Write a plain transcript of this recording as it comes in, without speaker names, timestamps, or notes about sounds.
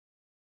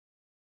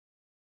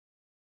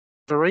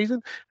a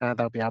reason,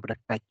 they'll be able to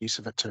make use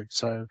of it too.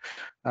 So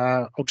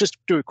I'll just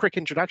do a quick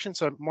introduction.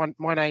 So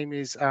my name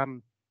is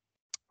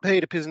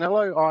Peter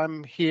Pisanello.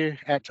 I'm here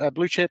at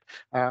Bluechip.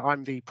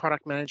 I'm the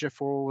product manager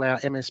for all our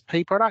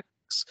MSP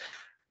products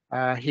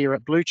here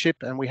at Bluechip,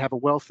 and we have a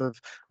wealth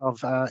of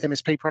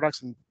MSP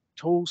products and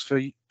tools for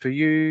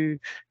you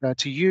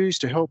to use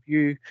to help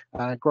you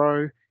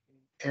grow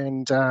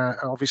and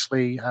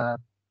obviously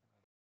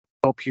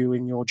help you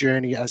in your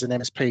journey as an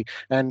MSP.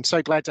 And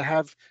so glad to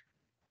have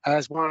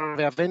as one of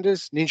our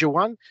vendors,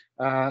 NinjaOne,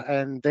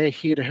 and they're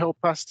here to help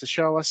us, to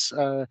show us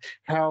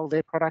how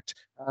their product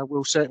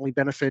will certainly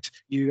benefit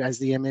you as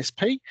the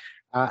MSP.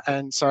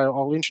 And so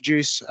I'll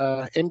introduce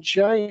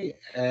MJ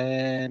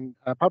and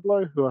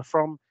Pablo, who are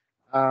from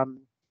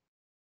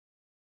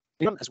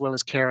as well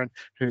as Karen,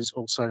 who's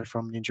also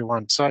from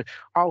NinjaOne. So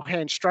I'll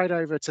hand straight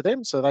over to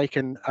them so they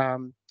can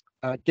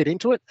get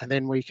into it, and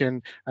then we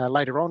can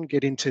later on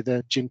get into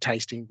the gin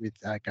tasting with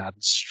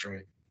Garden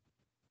Stream.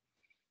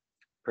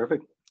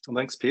 Perfect. Well,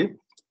 thanks, Pete.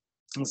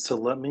 So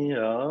let me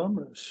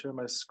share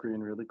my screen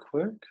really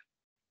quick.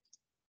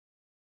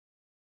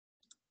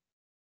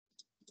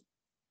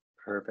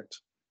 Perfect.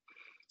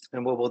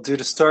 And what we'll do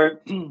to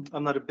start,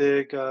 I'm not a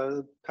big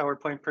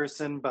PowerPoint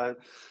person, but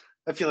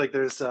I feel like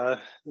there's a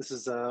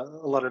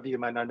lot of you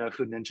might not know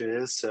who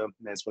Ninja is, so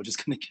may as well just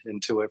kind of get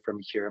into it from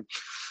here.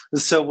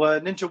 So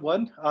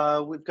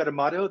NinjaOne, we've got a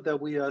motto that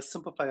we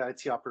simplify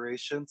IT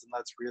operations, and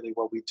that's really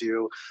what we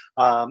do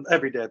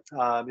every day.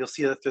 You'll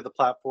see it through the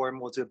platform.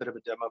 We'll do a bit of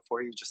a demo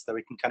for you just so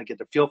we can kind of get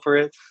a feel for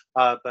it.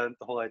 But the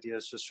whole idea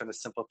is just trying to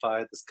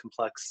simplify this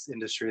complex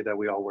industry that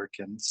we all work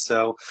in.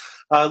 So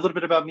a little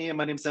bit about me.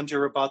 My name is MJ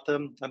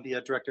Robotham. I'm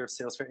the director of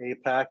sales for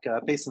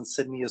APAC, based in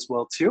Sydney as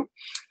well too.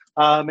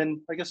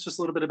 And I guess just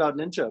a little bit about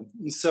Ninja.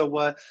 So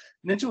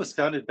Ninja was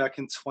founded back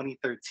in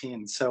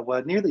 2013, so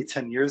nearly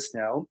 10 years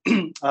now.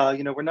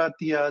 We're not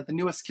the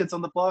newest kids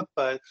on the block,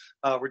 but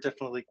we're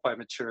definitely quite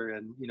mature.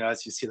 And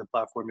as you see the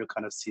platform, you'll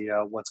kind of see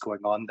what's going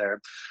on there.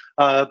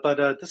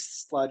 But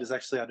this slide is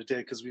actually out of date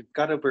because we've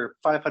got over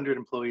 500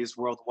 employees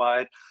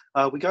worldwide.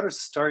 We got our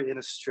start in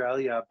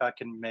Australia back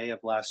in May of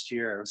last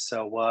year.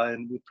 So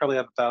and we probably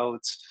have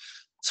about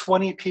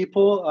 20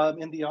 people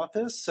in the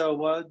office,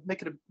 so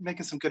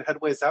making some good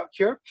headways out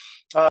here.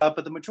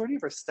 But the majority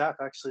of our staff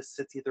actually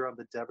sits either on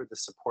the dev or the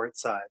support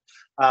side.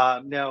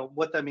 Now,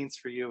 what that means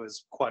for you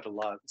is quite a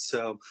lot.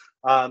 So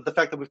the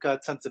fact that we've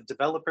got tons of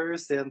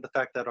developers, and the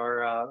fact that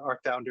our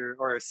founder,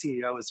 or our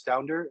CEO is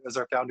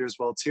our founder as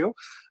well too,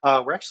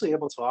 we're actually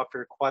able to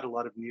offer quite a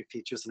lot of new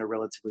features in a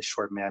relatively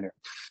short manner.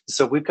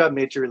 So we've got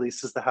major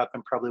releases that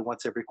happen probably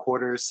once every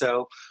quarter or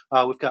so.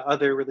 We've got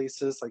other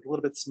releases like a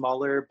little bit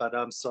smaller, but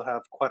still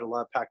have quite a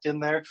lot packed in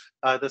there.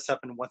 This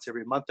happened once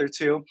every month or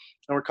two,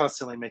 and we're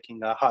constantly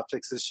making hot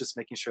fixes, just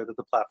making sure that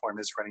the platform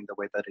is running the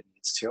way that it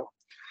needs to.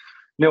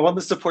 Now, on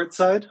the support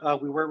side,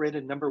 we were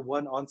rated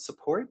 #1 on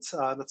support.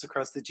 That's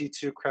across the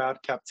G2 crowd,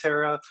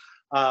 Capterra,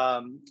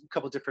 a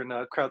couple different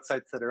crowd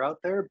sites that are out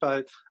there.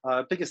 But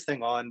biggest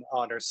thing on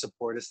our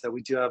support is that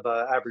we do have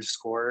an average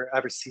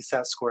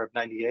CSAT score of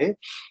 98,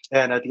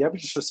 and the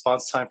average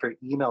response time for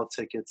email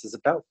tickets is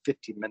about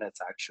 50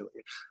 minutes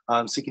actually.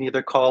 So you can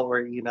either call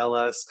or email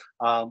us.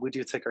 We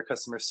do take our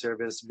customer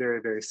service very,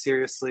 very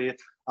seriously.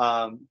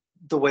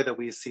 The way that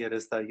we see it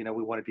is that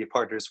we want to be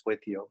partners with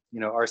you.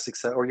 Our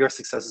success, or your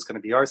success, is going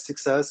to be our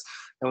success,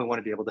 and we want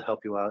to be able to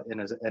help you out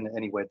in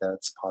any way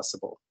that's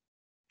possible.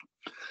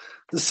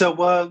 So,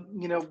 why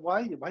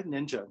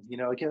Ninja?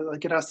 I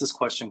get asked this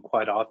question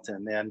quite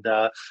often, and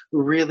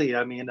really,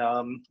 I mean,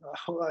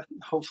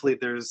 hopefully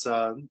there's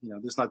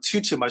not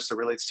too much that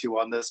relates to you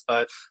on this,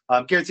 but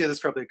guarantee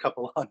there's probably a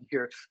couple on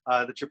here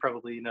that you're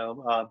probably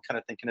kind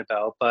of thinking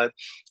about. But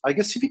I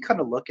guess if you kind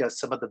of look at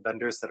some of the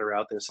vendors that are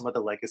out there, some of the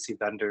legacy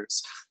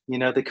vendors,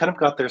 they kind of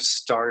got their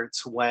start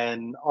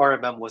when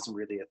RMM wasn't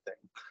really a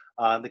thing.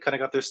 They kind of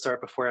got their start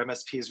before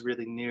MSPs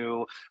really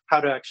knew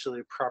how to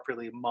actually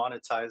properly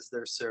monetize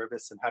their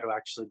service and how to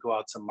actually go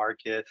out to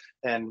market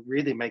and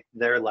really make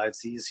their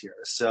lives easier.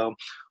 So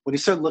when you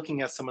start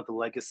looking at some of the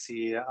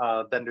legacy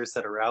vendors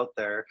that are out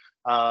there,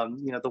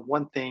 the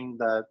one thing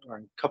that, or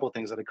a couple of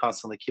things that I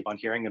constantly keep on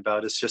hearing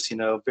about is just,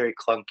 very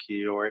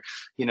clunky, or,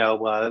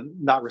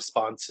 not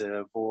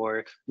responsive,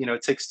 or,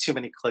 it takes too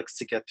many clicks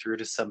to get through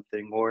to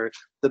something. Or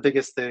the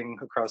biggest thing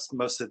across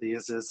most of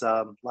these is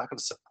lack of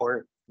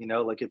support.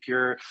 Like if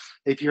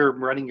you're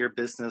running your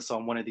business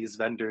on one of these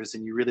vendors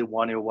and you really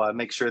want to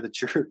make sure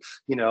that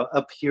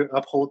you're,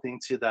 upholding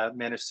to that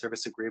managed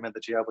service agreement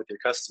that you have with your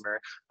customer,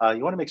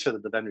 you want to make sure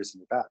that the vendor's in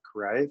your back,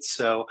 right?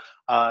 So,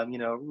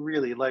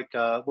 really, like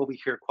what we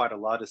hear quite a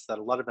lot is that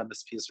a lot of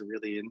MSPs are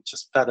really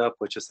just fed up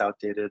with just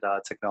outdated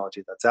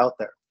technology that's out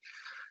there.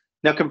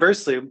 Now,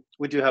 conversely,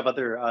 we do have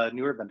other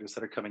newer vendors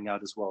that are coming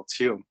out as well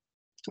too.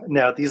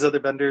 Now, these other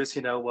vendors,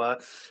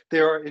 they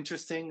are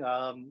interesting.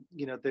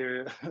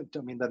 They're, I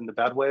don't mean that in a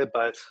bad way,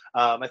 but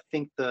I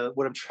think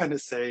what I'm trying to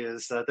say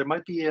is there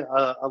might be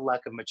a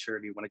lack of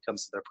maturity when it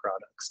comes to their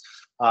products.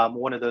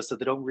 One of those that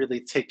they don't really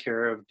take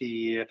care of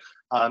the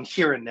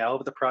here and now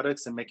of the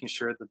products and making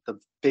sure that the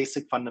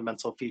basic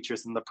fundamental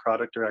features in the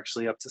product are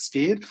actually up to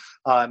speed.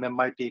 It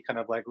might be kind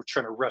of like we're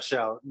trying to rush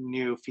out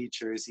new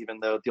features,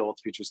 even though the old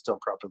features still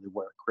properly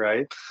work,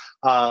 right?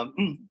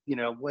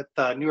 With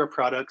newer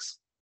products,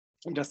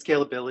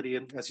 scalability,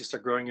 and as you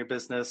start growing your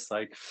business,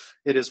 like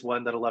it is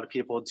one that a lot of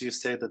people do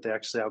say that they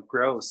actually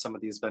outgrow some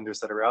of these vendors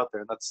that are out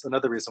there. And that's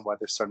another reason why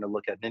they're starting to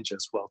look at Ninja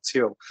as well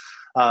too.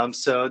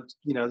 So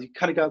you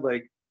kind of got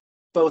like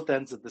both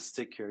ends of the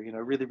stick here,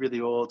 really, really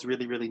old,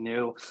 really, really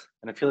new.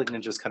 And I feel like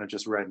Ninja's kind of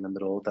just right in the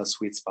middle of that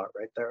sweet spot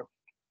right there.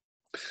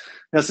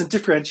 Now, some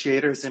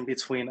differentiators in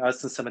between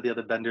us and some of the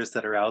other vendors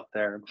that are out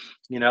there.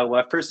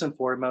 First and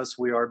foremost,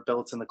 we are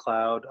built in the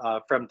cloud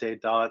from day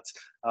dot.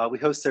 We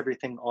host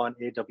everything on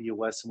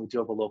AWS, and we do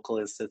have a local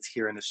instance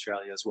here in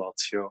Australia as well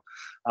too.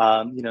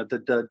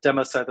 The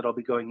demo site that I'll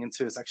be going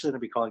into is actually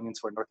going to be calling into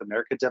our North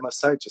America demo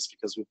site, just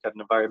because we've got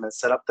an environment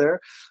set up there.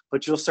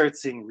 But you'll start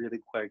seeing really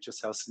quick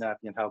just how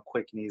snappy and how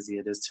quick and easy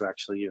it is to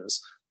actually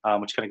use.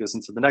 Which kind of goes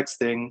into the next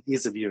thing,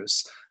 ease of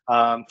use.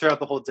 Throughout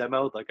the whole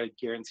demo, like I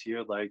guarantee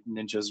you, like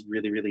Ninja's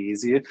really, really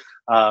easy.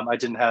 I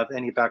didn't have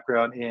any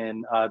background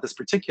in this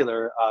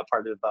particular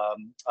part of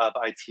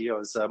IT. I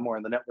was more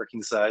on the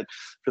networking side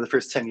for the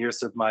first 10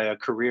 years of my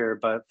career.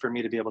 But for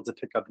me to be able to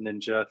pick up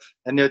Ninja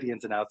and know the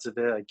ins and outs of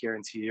it, I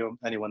guarantee you,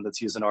 anyone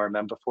that's used an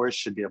RMM before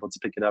should be able to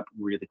pick it up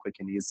really quick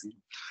and easy.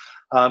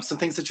 Some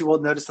things that you will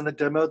notice in the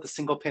demo, the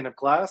single pane of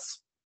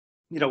glass.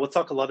 We'll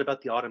talk a lot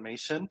about the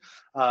automation.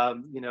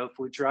 If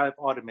we drive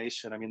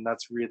automation, I mean,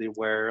 that's really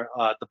where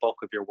the bulk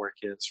of your work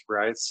is,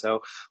 right? So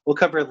we'll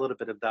cover a little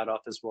bit of that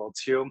off as well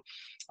too.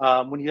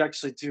 When you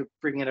actually do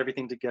bring in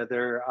everything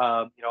together,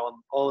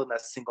 all in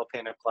that single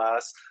pane of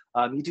glass,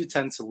 you do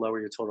tend to lower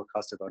your total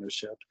cost of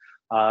ownership.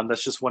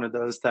 That's just one of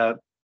those that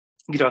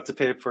you don't have to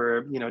pay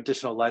for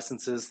additional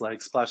licenses like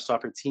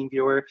Splashtop or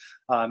TeamViewer,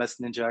 as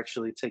Ninja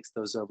actually takes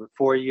those over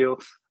for you.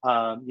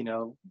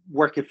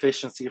 Work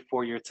efficiency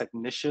for your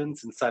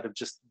technicians inside of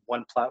just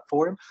one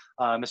platform.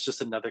 It's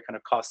just another kind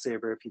of cost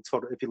saver if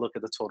you look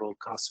at the total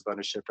cost of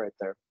ownership right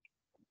there.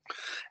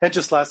 And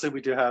just lastly,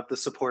 we do have the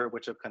support,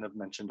 which I've kind of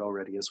mentioned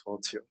already as well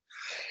too.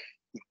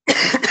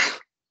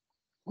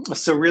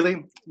 So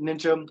really,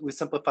 Ninja, we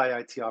simplify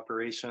IT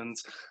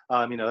operations.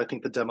 I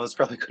think the demo is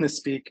probably going to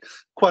speak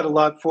quite a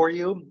lot for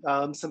you.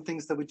 Some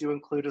things that we do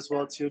include as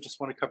well too, just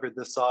want to cover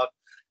this off,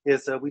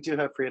 is we do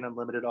have free and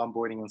unlimited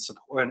onboarding and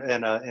support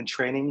and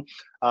training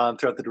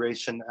throughout the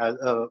duration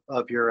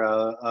of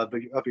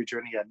your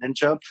journey at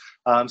Ninja.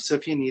 So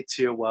if you need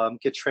to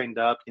get trained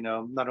up,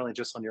 not only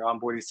just on your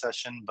onboarding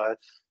session, but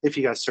if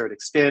you guys start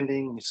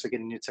expanding and you start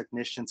getting new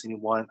technicians and you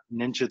want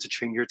Ninja to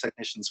train your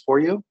technicians for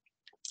you,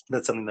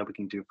 that's something that we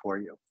can do for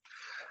you.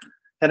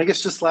 And I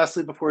guess just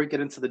lastly, before we get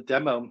into the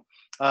demo,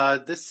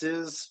 this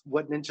is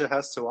what Ninja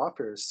has to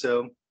offer.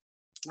 So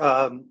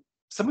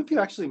some of you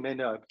actually may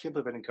know, I can't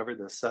believe I didn't cover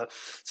this.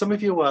 Some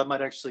of you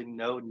might actually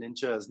know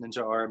Ninja as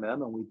Ninja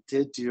RMM, and we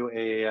did do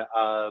a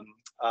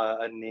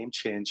name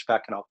change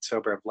back in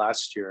October of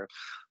last year.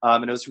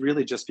 And it was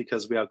really just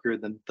because we outgrew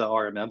the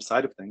RMM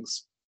side of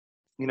things.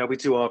 We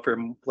do offer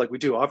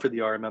the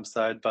RMM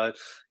side, but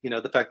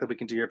the fact that we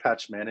can do your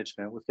patch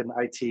management with an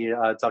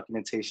IT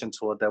documentation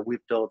tool that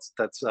we've built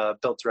that's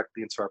built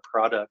directly into our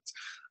product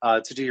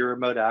to do your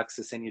remote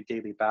access and your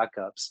daily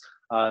backups.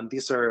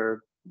 These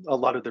are a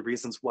lot of the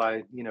reasons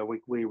why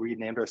we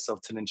renamed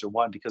ourselves to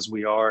NinjaOne, because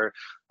we are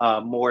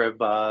more of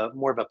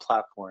a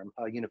platform,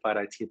 a unified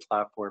IT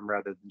platform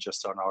rather than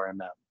just on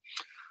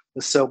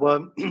RMM.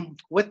 So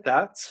with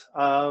that,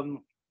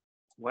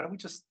 why don't we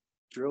just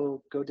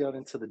go down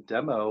into the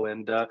demo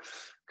and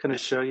kind of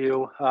show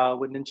you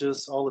what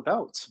Ninja's all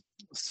about.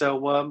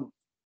 So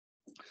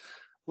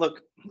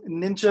look,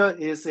 Ninja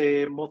is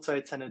a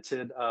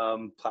multi-tenanted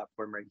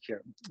platform right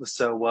here.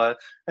 So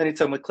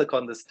anytime we click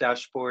on this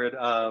dashboard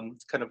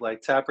kind of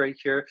like tab right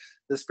here,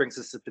 this brings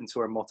us up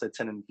into our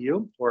multi-tenant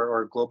view,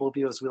 or global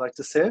view as we like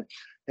to say.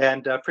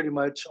 And pretty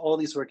much all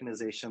these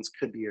organizations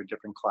could be your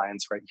different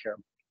clients right here.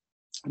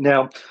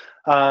 Now,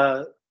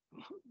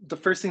 the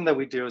first thing that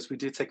we do is we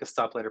do take a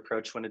stoplight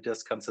approach when it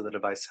does come to the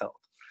device health.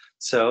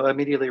 So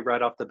immediately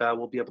right off the bat,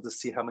 we'll be able to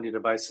see how many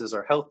devices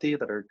are healthy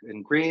that are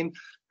in green,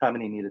 how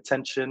many need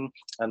attention,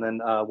 and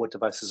then what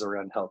devices are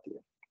unhealthy.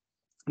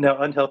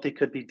 Now, unhealthy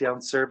could be down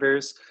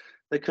servers.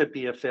 That could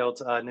be a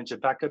failed Ninja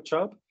backup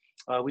job.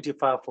 We do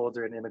file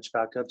folder and image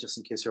backup, just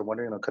in case you're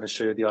wondering. I'll kind of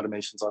show you the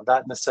automations on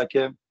that in a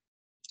second.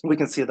 We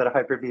can see that a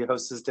Hyper-V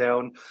host is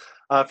down.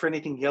 For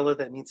anything yellow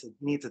that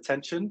needs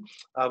attention,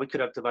 we could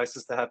have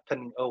devices that have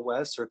pending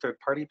OS or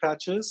third-party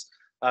patches.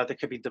 There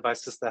could be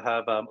devices that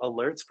have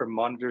alerts from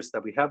monitors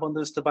that we have on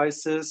those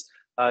devices,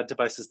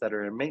 devices that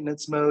are in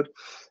maintenance mode.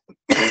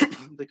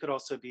 They could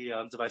also be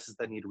devices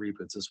that need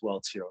reboots as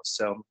well too.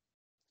 So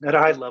At a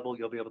high level,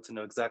 you'll be able to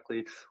know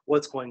exactly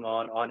what's going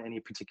on any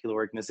particular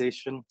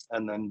organization,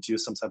 and then do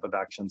some type of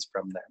actions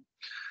from there.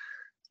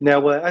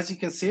 Now, as you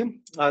can see,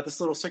 this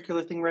little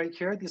circular thing right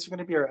here, these are going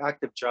to be our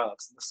active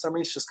jobs. The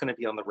summary is just going to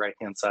be on the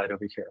right-hand side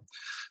over here.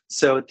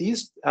 So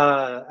these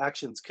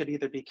actions could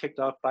either be kicked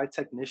off by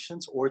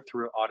technicians or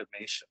through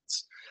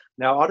automations.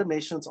 Now,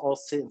 automations all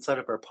sit inside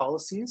of our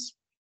policies.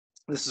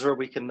 This is where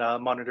we can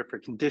monitor for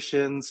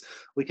conditions.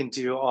 We can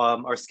do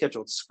our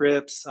scheduled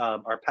scripts.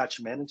 Our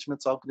patch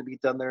management's all going to be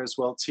done there as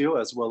well too,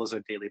 as well as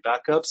our daily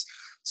backups.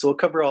 So we'll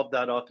cover all of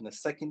that off in a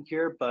second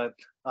here. But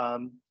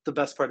the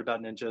best part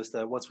about Ninja is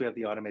that once we have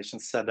the automation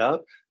set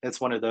up,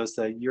 it's one of those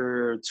that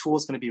your tool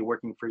is going to be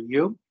working for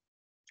you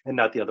and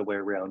not the other way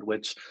around,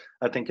 which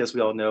I think, as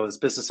we all know, as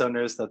business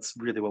owners, that's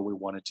really what we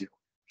want to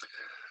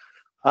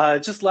do.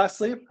 Just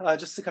lastly,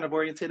 just to kind of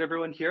orientate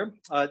everyone here,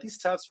 these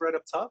tabs right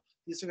up top,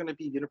 these are going to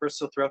be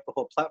universal throughout the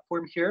whole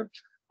platform here.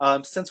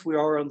 Since we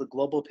are on the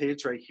global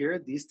page right here,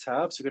 these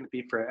tabs are going to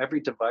be for every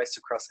device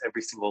across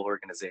every single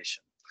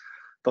organization.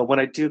 But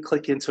when I do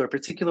click into a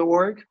particular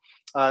org,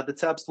 the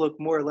tabs look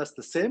more or less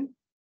the same,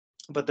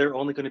 but they're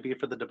only going to be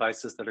for the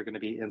devices that are going to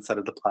be inside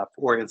of the platform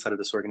or inside of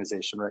this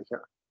organization right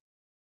here.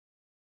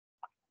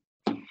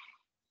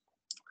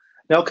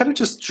 Now, I'll kind of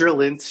just drill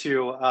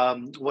into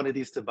one of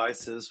these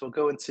devices. We'll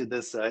go into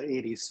this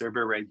AD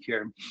server right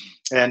here.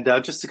 And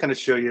just to kind of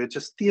show you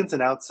just the ins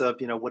and outs of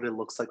what it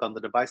looks like on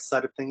the device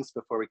side of things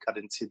before we cut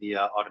into the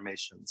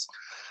automations.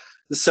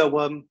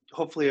 So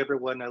hopefully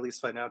everyone, at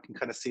least by now, can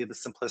kind of see the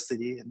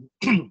simplicity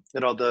and,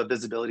 and all the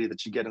visibility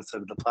that you get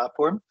inside of the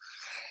platform.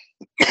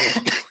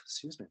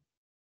 Excuse me.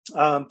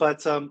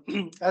 But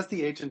as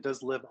the agent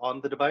does live on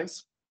the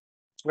device,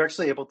 we're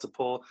actually able to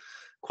pull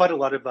quite a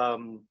lot of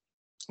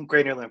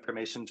granular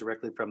information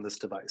directly from this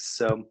device.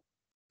 So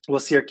we'll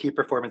see our key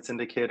performance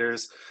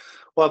indicators.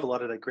 We'll have a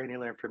lot of that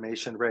granular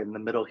information right in the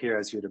middle here,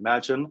 as you'd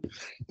imagine.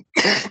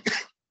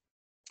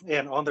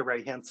 And on the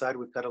right-hand side,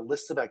 we've got a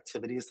list of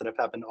activities that have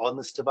happened on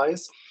this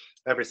device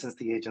ever since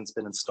the agent's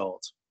been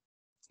installed.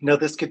 Now,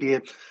 this could be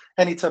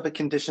any type of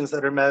conditions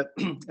that are met,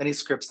 any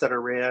scripts that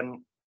are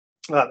ran,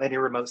 any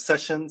remote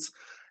sessions.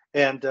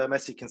 And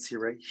as you can see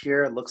right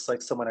here, it looks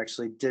like someone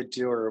actually did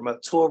do a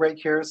remote tool right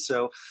here.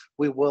 So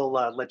we will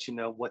let you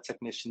know what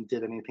technician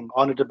did anything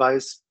on a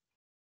device,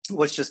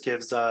 which just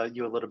gives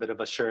you a little bit of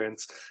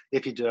assurance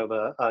if you do have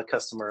a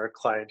customer or a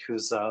client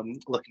who's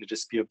looking to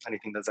dispute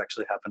anything that's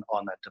actually happened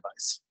on that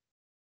device.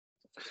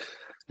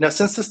 Now,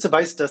 since this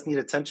device does need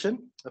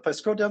attention, if I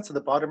scroll down to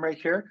the bottom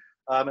right here,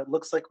 it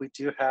looks like we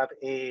do have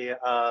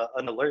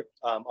an alert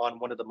on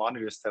one of the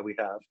monitors that we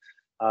have.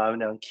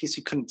 Now, in case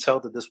you couldn't tell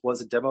that this was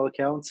a demo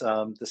account,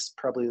 this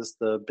probably is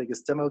the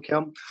biggest demo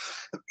account.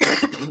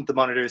 The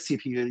monitor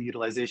CPU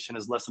utilization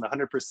is less than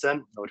 100%.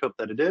 I would hope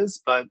that it is,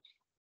 but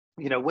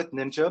with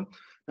Ninja,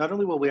 not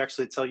only will we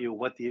actually tell you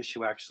what the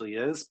issue actually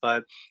is,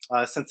 but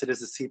since it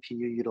is a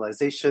CPU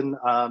utilization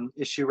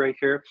issue right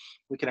here,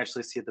 we can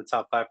actually see the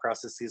top 5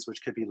 processes,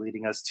 which could be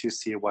leading us to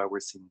see why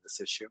we're seeing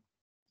this issue.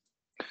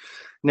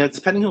 Now,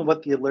 depending on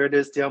what the alert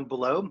is down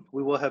below,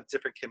 we will have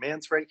different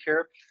commands right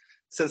here.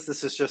 Since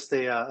this is just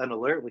an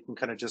alert, we can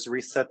kind of just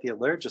reset the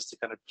alert just to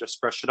kind of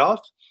just brush it off.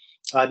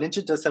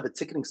 Ninja does have a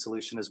ticketing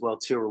solution as well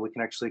too, where we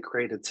can actually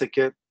create a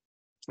ticket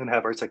and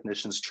have our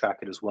technicians track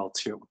it as well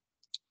too.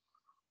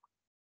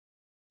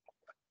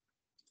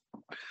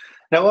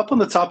 Now, up on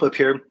the top up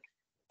here,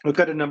 we've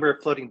got a number of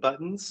floating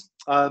buttons.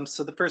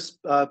 So the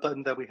first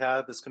button that we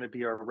have is going to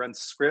be our run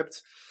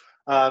script.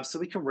 So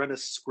we can run a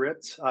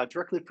script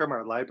directly from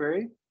our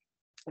library.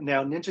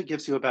 Now, Ninja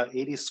gives you about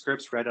 80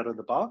 scripts right out of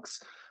the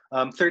box.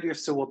 30 or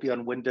so will be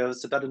on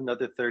Windows, about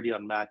another 30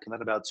 on Mac, and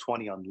then about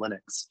 20 on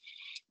Linux.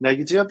 Now,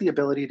 you do have the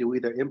ability to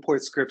either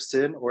import scripts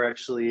in or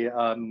actually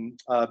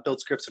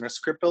build scripts in our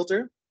script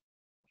builder.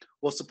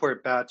 We'll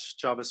support Batch,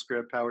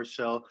 JavaScript,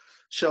 PowerShell,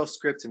 Shell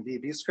script, and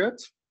VB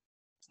script.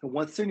 And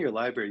once they're in your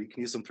library, you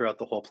can use them throughout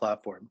the whole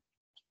platform,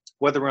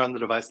 whether we're on the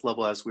device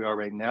level as we are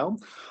right now,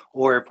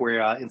 or if we're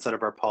inside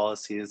of our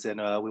policies and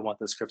we want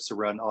the scripts to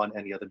run on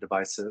any other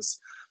devices.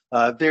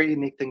 Very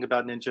unique thing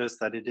about Ninja is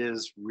that it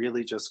is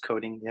really just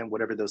coding in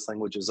whatever those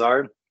languages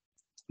are.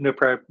 No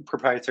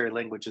proprietary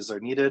languages are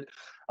needed.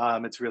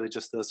 It's really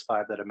just those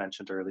 5 that I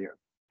mentioned earlier.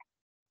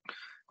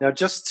 Now,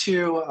 just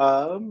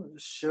to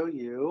show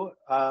you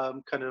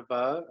kind of,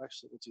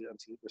 actually, we'll do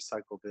empty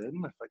recycle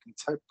bin if I can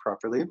type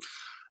properly.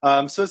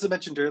 So as I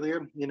mentioned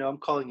earlier, I'm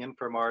calling in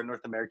from our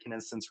North American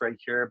instance right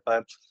here,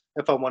 but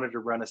if I wanted to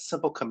run a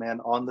simple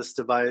command on this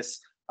device,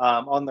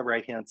 on the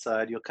right-hand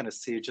side, you'll kind of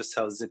see just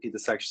how zippy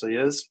this actually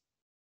is.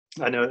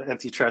 I know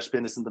empty trash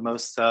bin isn't the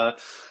most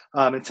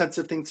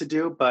intensive thing to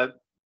do, but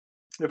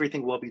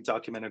everything will be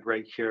documented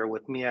right here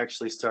with me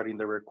actually starting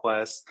the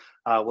request.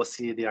 We'll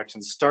see the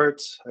action start.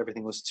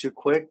 Everything was too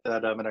quick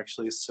that it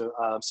actually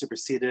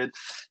superseded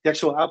the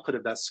actual output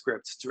of that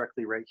script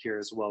directly right here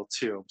as well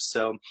too.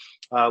 So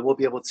we'll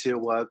be able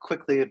to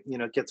quickly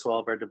get to all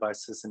of our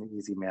devices in an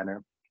easy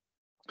manner.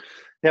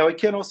 Now, we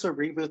can also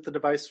reboot the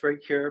device right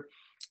here.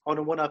 On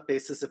a one-off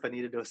basis, if I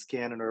needed to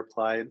scan and or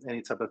apply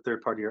any type of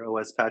third-party or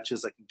OS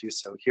patches, I can do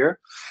so here.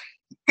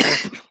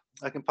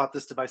 I can pop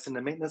this device into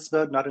maintenance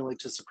mode, not only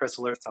to suppress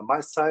alerts on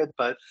my side,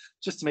 but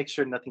just to make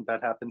sure nothing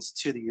bad happens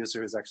to the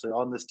user who's actually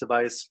on this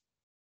device,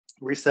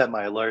 reset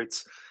my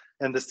alerts.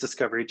 And this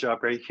discovery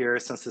job right here,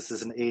 since this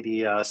is an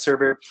AD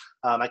server,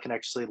 I can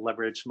actually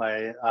leverage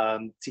my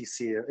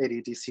DC,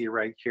 AD-DC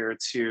right here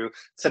to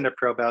send a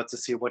probe out to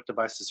see what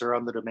devices are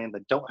on the domain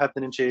that don't have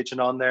the Ninja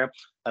agent on there,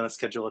 and then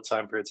schedule a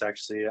time for it to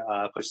actually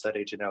push that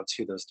agent out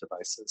to those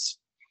devices.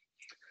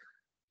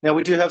 Now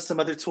we do have some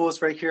other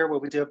tools right here where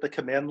we do have the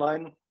command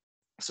line.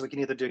 So we can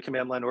either do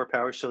command line or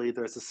PowerShell,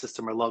 either as a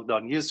system or logged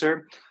on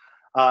user.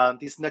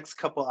 These next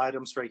couple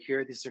items right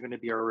here, these are going to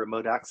be our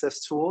remote access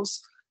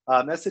tools.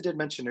 As I did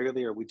mention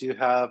earlier, we do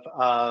have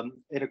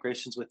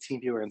integrations with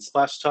TeamViewer and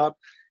Splashtop,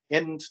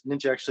 and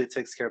Ninja actually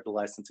takes care of the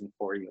licensing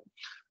for you.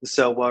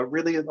 So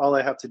really all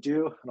I have to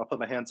do, and I'll put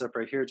my hands up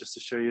right here just to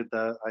show you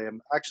that I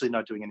am actually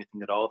not doing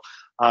anything at all.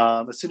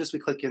 As soon as we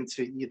click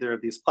into either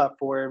of these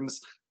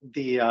platforms,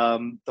 the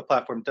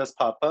platform does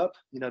pop up.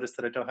 You notice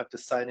that I don't have to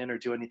sign in or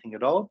do anything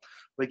at all.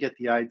 We get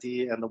the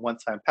ID and the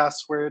one-time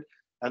password,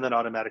 and then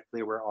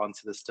automatically we're onto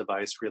this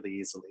device really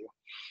easily.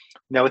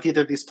 Now with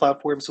either of these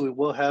platforms, we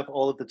will have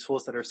all of the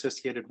tools that are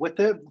associated with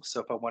it. So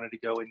if I wanted to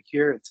go in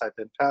here and type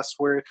in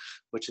password,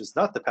 which is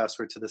not the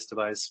password to this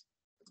device,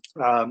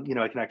 I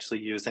can actually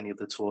use any of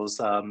the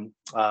tools, all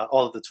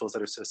of the tools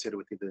that are associated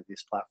with either of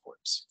these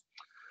platforms.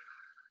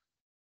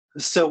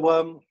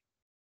 So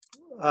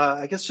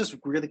I guess just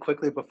really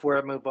quickly before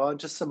I move on,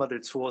 just some other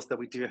tools that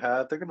we do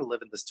have. They're going to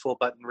live in this tool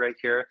button right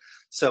here.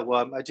 So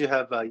I do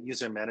have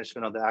user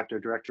management on the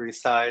Active Directory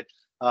side.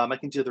 I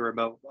can do the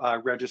remote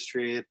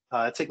registry,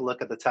 take a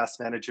look at the task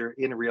manager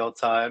in real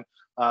time,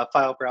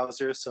 file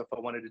browser. So if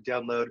I wanted to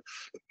download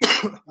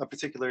a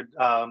particular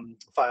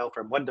file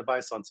from one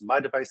device onto my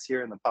device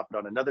here and then pop it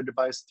on another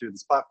device through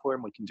this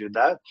platform, we can do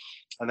that.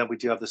 And then we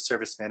do have the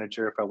service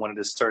manager if I wanted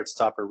to start,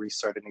 stop, or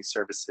restart any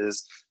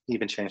services,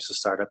 even change the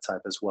startup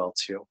type as well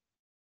too.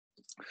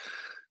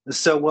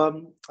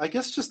 So I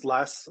guess just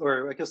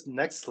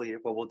nextly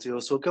what we'll do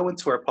is we'll go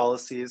into our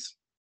policies.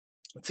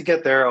 To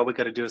get there, all we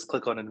got to do is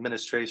click on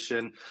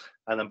administration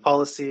and then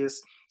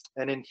policies.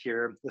 And in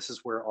here, this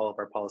is where all of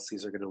our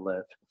policies are going to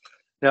live.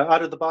 Now,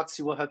 out of the box,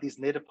 you will have these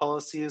native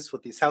policies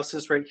with these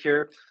houses right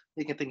here.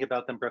 You can think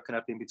about them broken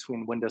up in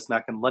between Windows,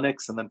 Mac, and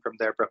Linux, and then from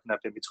there broken up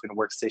in between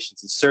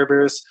workstations and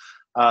servers.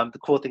 The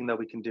cool thing that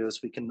we can do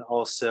is we can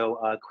also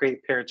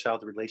create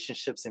parent-child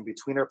relationships in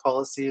between our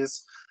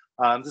policies.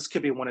 This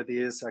could be one of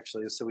these,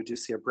 actually. So we do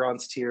see a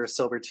bronze tier,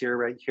 silver tier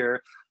right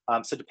here.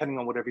 So depending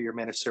on whatever your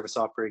managed service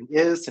offering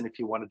is, and if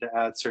you wanted to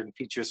add certain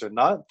features or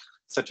not,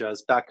 such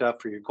as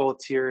backup for your gold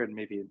tier and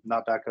maybe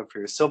not backup for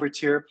your silver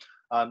tier,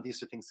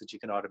 these are things that you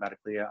can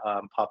automatically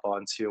pop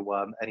onto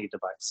any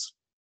device.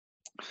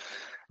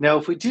 Now,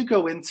 if we do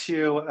go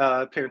into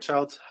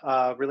parent-child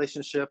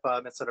relationship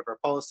instead of our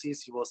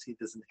policies, you will see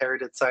these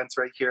inherited signs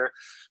right here.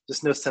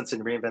 There's no sense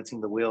in reinventing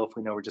the wheel if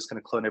we know we're just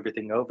going to clone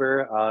everything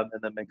over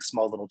and then make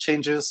small little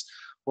changes.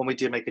 When we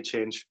do make a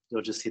change,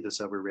 you'll just see this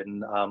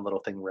overridden little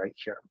thing right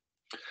here.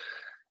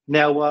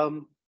 Now,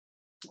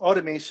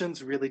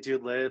 automations really do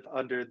live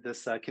under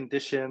this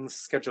conditions,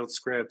 scheduled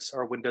scripts,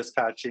 or Windows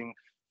patching,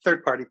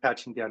 third-party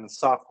patching down in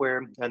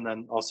software, and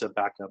then also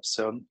backups.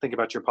 So think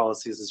about your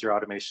policies as your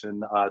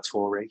automation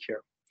tool right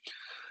here.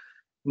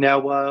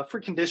 Now, for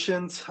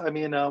conditions, I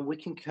mean, we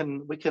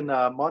can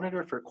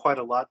monitor for quite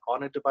a lot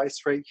on a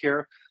device right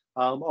here.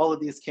 All of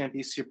these can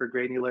be super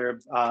granular.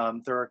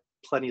 There are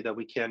plenty that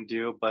we can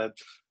do, but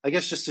I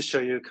guess just to show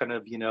you kind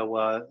of,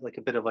 like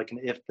a bit of like an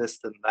if this,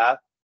 then that.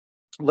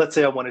 Let's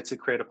say I wanted to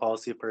create a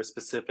policy for a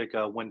specific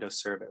Windows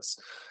service.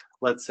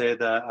 Let's say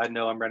that I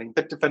know I'm running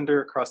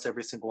Bitdefender across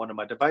every single one of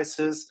my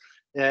devices,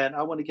 and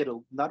I want to get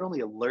not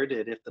only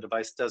alerted if the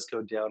device does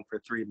go down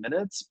for 3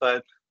 minutes,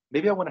 but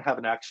maybe I want to have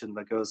an action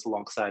that goes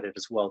alongside it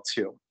as well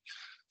too.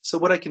 So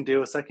what I can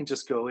do is I can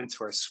just go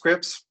into our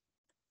scripts.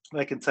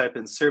 I can type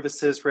in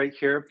services right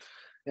here,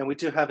 and we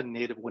do have a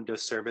native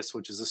Windows service,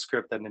 which is a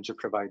script that Ninja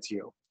provides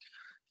you.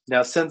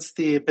 Now, since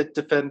the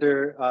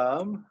Bitdefender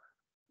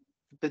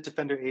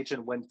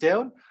agent went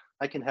down,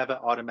 I can have it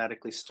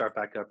automatically start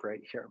back up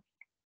right here.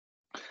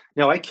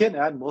 Now, I can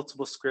add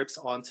multiple scripts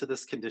onto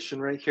this condition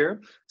right here.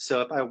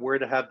 So if I were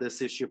to have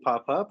this issue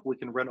pop up, we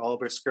can run all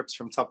of our scripts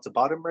from top to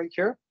bottom right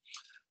here.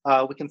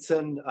 We can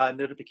send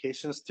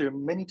notifications through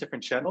many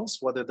different channels,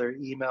 whether they're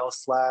email,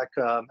 Slack,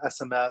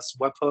 SMS,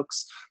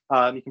 webhooks.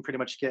 You can pretty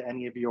much get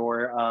any of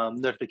your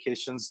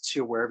notifications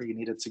to wherever you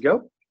need it to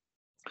go.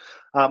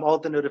 All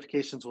of the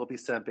notifications will be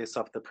sent based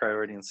off the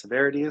priority and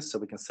severity, so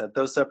we can set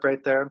those up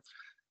right there.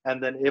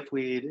 And then if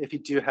you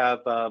do have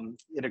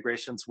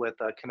integrations with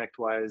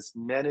ConnectWise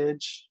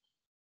Manage,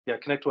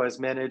 ConnectWise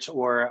Manage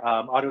or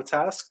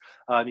Autotask,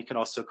 you can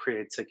also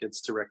create tickets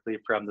directly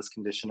from this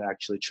condition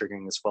actually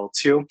triggering as well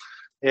too.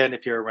 And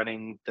if you're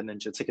running the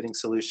Ninja ticketing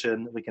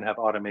solution, we can have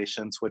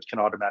automations which can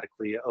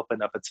automatically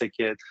open up a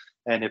ticket.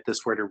 And if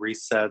this were to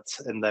reset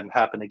and then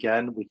happen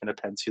again, we can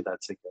append to that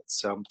ticket.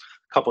 So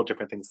a couple of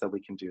different things that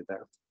we can do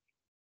there.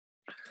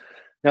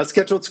 Now,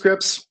 scheduled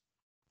scripts.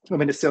 I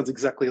mean, it sounds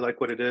exactly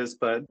like what it is,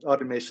 but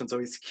automation is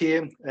always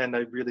key. And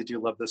I really do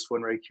love this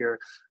one right here.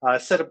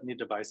 Set up new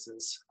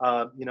devices.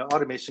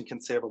 Automation can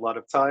save a lot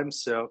of time.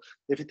 So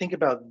if you think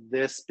about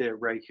this bit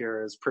right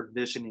here as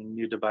provisioning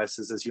new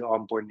devices as you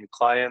onboard new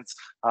clients,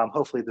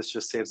 hopefully this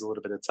just saves a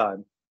little bit of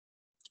time.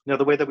 Now,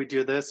 the way that we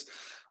do this,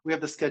 we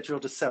have the schedule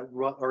to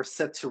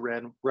set to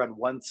run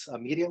once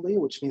immediately,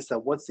 which means that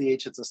once the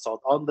agent's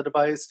installed on the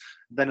device,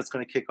 then it's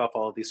going to kick off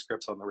all of these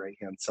scripts on the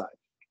right-hand side.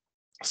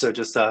 So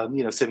just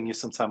saving you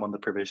some time on the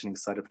provisioning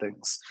side of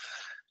things.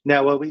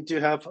 Now, we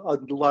do have a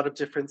lot of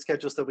different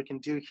schedules that we can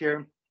do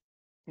here.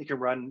 You can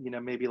run,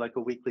 maybe like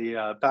a weekly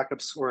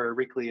backups or a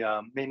weekly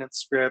maintenance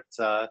script,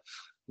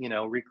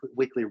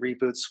 weekly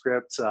reboot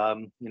script, a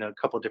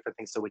couple of different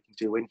things that we can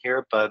do in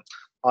here. But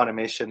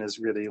automation is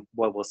really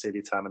what will save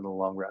you time in the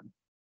long run.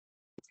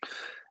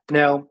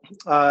 Now,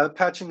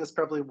 patching is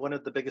probably one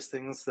of the biggest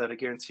things that I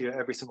guarantee you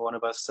every single one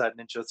of us at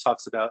Ninja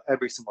talks about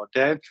every single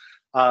day.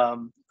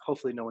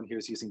 Hopefully no one here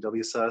is using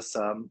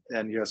WSUS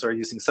and you guys are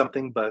using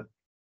something, but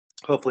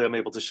hopefully I'm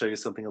able to show you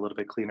something a little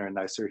bit cleaner and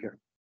nicer here.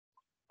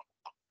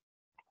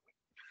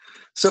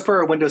 So for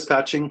our Windows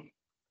patching,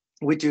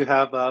 we do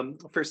have,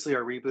 firstly,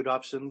 our reboot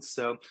options.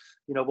 So,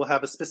 we'll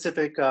have a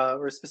specific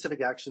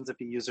actions if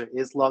the user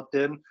is logged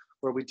in,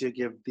 where we do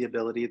give the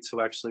ability to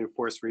actually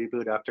force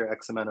reboot after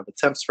X amount of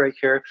attempts right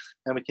here.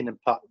 And we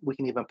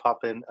can even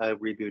pop in a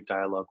reboot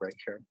dialog right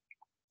here.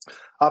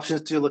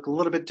 Options do look a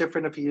little bit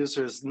different if a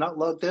user is not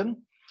logged in,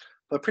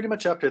 but pretty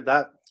much after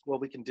that, what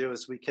we can do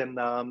is we can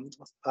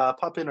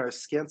pop in our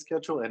scan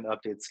schedule and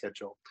update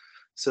schedule.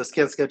 So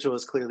scan schedule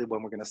is clearly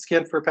when we're going to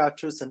scan for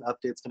patches, and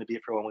update's going to be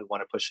for when we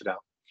want to push it out.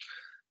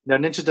 Now,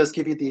 Ninja does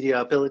give you the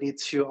ability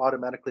to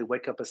automatically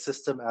wake up a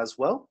system as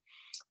well.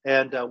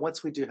 And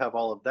once we do have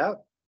all of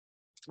that,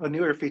 a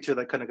newer feature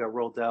that kind of got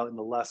rolled out in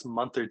the last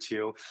month or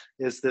two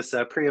is this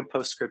pre and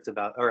post script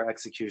or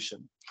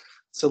execution.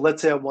 So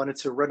let's say I wanted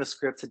to run a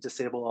script to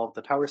disable all of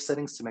the power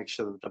settings to make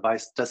sure the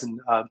device doesn't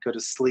go to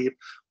sleep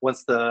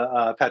once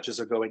the patches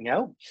are going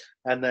out.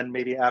 And then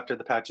maybe after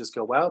the patches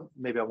go out,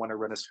 maybe I want to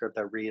run a script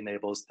that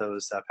re-enables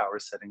those power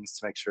settings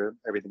to make sure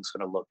everything's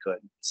going to look good.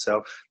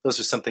 So those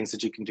are some things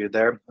that you can do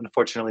there.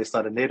 Unfortunately, it's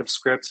not a native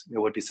script. It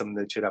would be something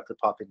that you'd have to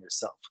pop in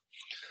yourself.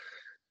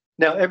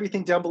 Now,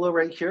 everything down below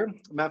right here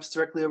maps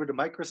directly over to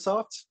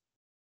Microsoft.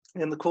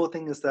 And the cool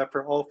thing is that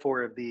for all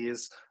four of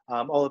these,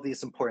 all of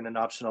these important and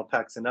optional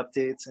packs and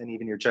updates, and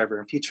even your driver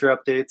and feature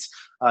updates,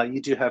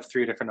 you do have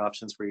 3 different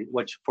options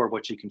for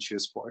what you can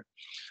choose for.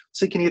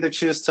 So you can either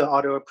choose to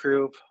auto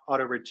approve,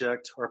 auto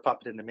reject, or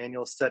pop it into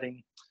manual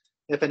setting.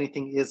 If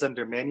anything is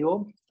under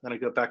manual, then I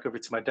go back over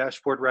to my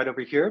dashboard right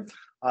over here. If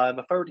I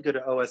were to go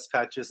to OS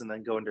patches and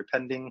then go under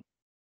pending,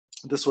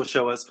 this will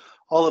show us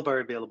all of our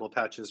available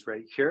patches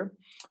right here.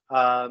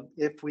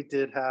 If we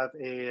did have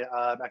a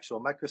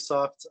actual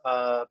Microsoft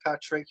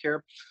patch right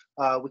here,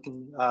 we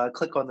can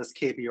click on this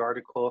KB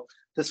article.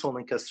 This will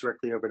link us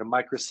directly over to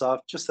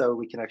Microsoft, just so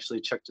we can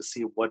actually check to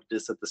see what it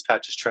is that this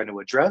patch is trying to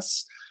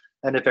address.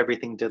 And if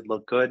everything did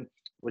look good,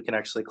 we can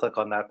actually click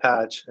on that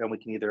patch and we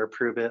can either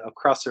approve it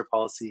across our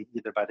policy,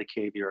 either by the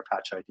KB or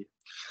patch ID.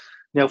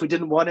 Now, if we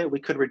didn't want it, we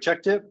could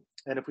reject it.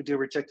 And if we do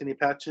reject any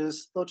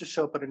patches, they'll just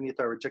show up underneath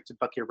our rejected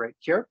bucket right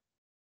here.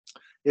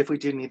 If we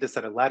do need this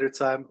at a later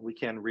time, we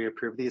can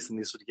reapprove these, and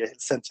these would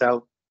get sent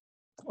out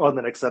on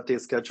the next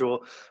update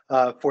schedule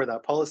for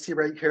that policy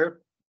right here.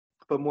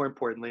 But more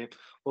importantly,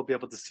 we'll be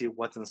able to see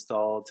what's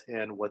installed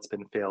and what's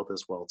been failed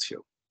as well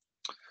too.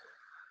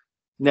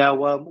 Now,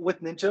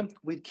 with Ninja,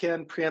 we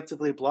can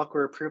preemptively block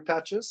or approve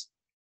patches.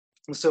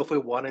 So if we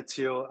wanted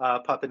to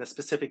pop in a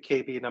specific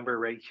KB number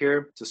right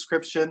here,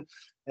 description,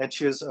 and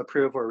choose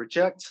approve or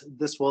reject,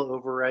 this will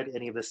override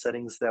any of the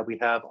settings that we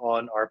have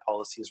on our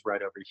policies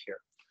right over here.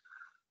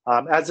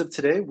 As of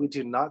today, we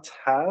do not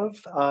have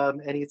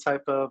any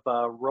type of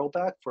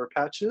rollback for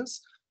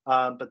patches,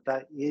 but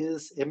that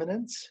is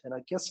imminent. And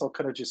I guess I'll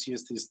kind of just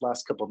use these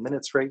last couple of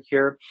minutes right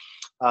here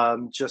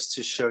just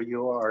to show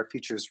you our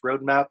features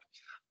roadmap,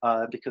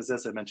 because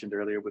as I mentioned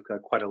earlier, we've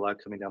got quite a lot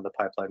coming down the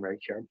pipeline right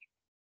here.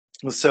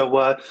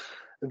 So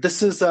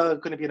this is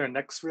going to be in our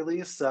next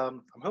release.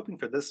 I'm hoping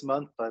for this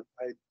month, but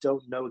I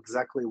don't know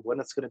exactly when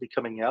it's going to be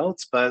coming out.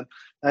 But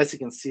as you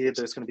can see,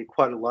 there's going to be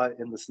quite a lot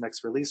in this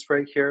next release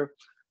right here.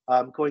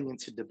 Going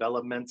into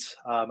development,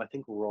 I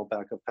think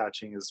rollback of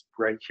patching is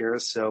right here.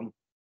 So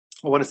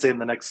I want to say in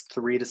the next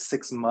 3 to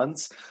 6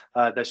 months,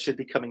 that should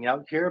be coming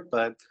out here.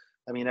 But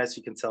I mean, as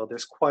you can tell,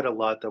 there's quite a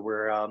lot that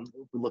we're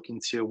looking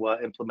to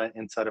implement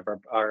inside of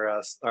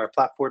our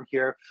platform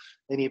here.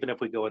 And even if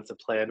we go into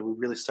plan, we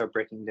really start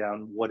breaking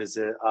down what is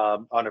it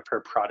on a per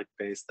product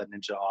base that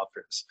Ninja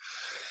offers.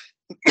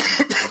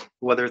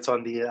 Whether it's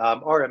on the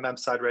RMM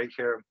side right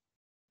here,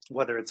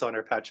 whether it's on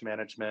our patch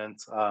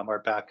management,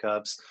 our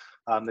backups,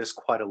 there's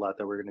quite a lot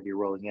that we're going to be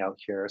rolling out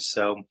here.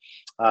 So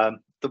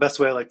the best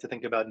way I like to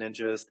think about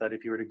Ninja is that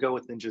if you were to go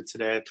with Ninja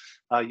today,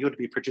 you would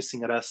be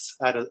purchasing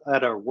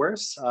at our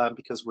worst,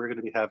 because we're going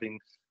to be having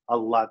a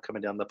lot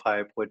coming down the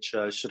pipe, which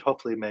should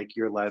hopefully make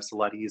your lives a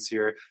lot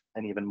easier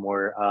and even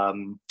more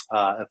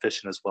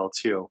efficient as well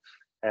too.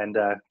 And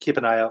keep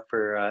an eye out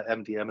for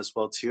MDM as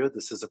well too.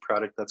 This is a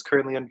product that's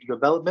currently under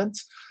development,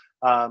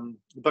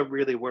 but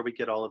really where we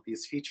get all of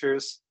these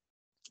features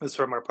is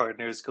from our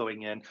partners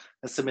going in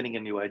and submitting a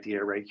new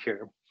idea right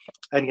here.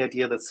 Any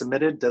idea that's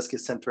submitted does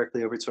get sent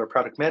directly over to our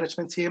product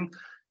management team.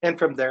 And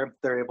from there,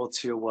 they're able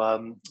to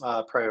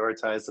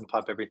prioritize and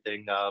pop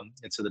everything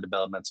into the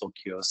developmental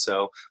queue.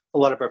 So a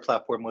lot of our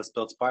platform was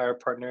built by our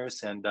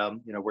partners, and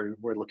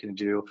we're looking to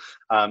do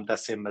that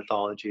same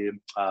methodology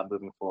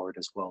moving forward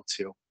as well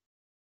too.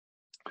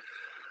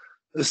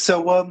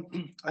 So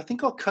I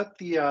think I'll cut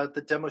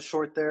the demo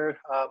short there.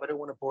 I don't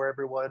want to bore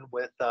everyone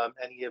with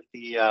any of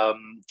the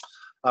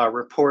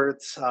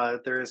reports.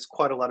 There's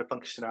quite a lot of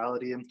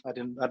functionality. I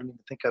don't even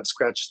think I've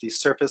scratched the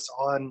surface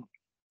on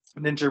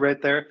Ninja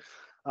right there.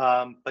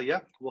 But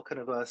yeah, we'll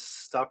kind of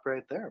stop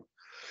right there.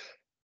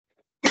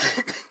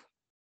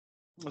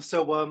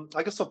 So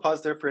I guess I'll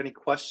pause there for any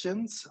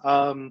questions,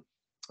 and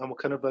we'll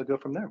kind of go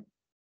from there.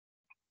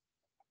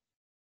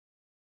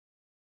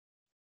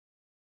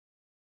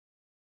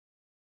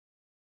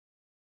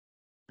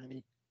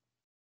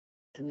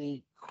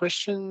 Any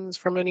questions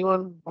from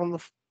anyone on the?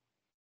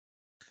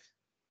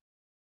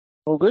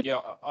 All good? Yeah,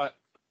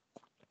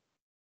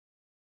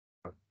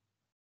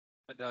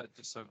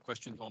 just some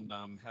questions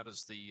on how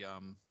does the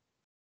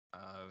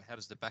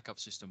backup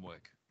system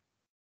work?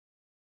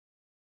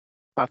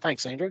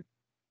 Thanks, Andrew.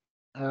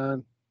 Yeah.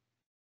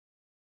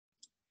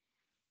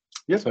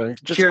 So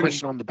just Kieran, a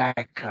question on the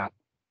backup.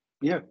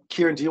 Yeah,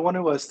 Kieran, do you want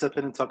to step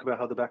in and talk about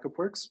how the backup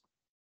works?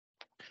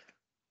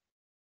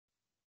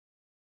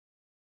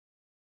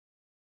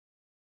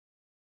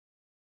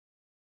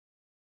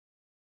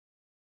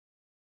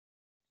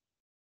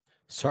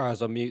 Sorry, I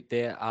was on mute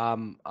there.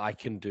 I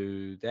can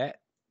do that.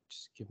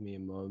 Just give me a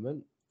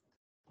moment.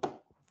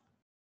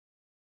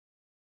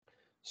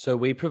 So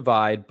we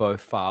provide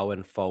both file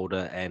and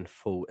folder and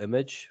full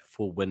image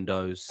for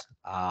Windows,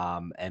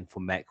 and for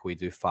Mac we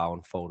do file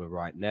and folder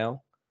right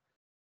now.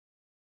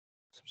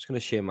 So I'm just going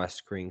to share my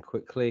screen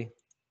quickly.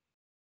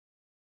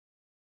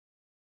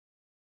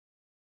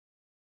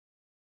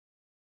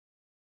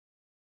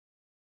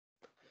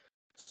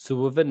 So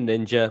within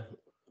Ninja,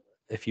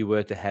 if you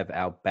were to have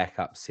our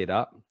backup set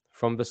up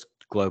from this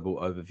global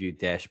overview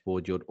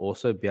dashboard, you'd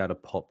also be able to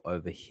pop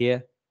over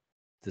here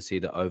to see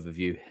the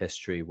overview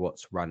history,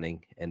 what's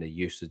running, and the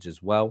usage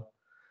as well.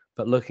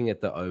 But looking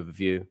at the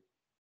overview,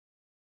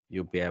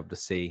 you'll be able to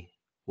see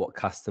what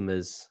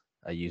customers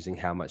are using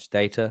how much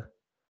data.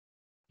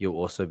 You'll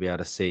also be able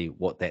to see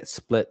what that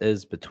split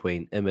is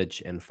between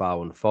image and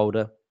file and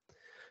folder.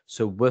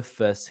 So with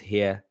this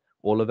here,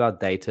 all of our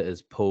data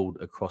is pulled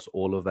across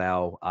all of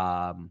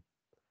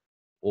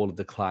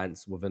the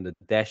clients within the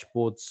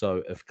dashboard.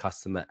 So if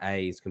customer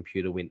A's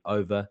computer went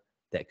over,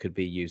 that could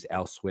be used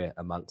elsewhere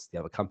amongst the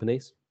other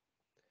companies.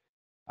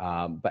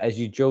 But as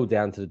you drill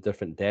down to the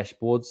different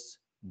dashboards,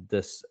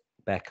 this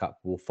backup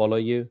will follow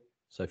you.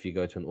 So if you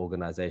go to an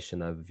organization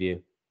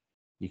overview,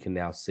 you can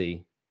now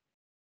see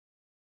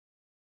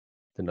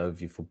an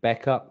overview for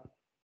backup,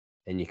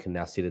 and you can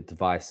now see the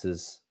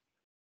devices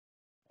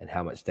and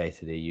how much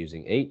data they're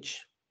using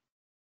each.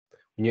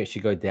 When you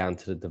actually go down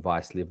to the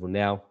device level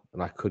now,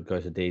 and I could go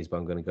to these, but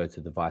I'm going to go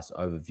to device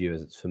overview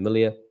as it's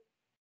familiar.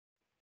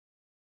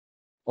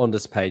 On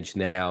this page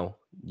now,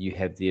 you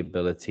have the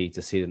ability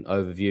to see an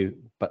overview,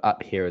 but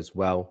up here as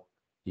well,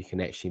 you can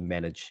actually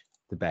manage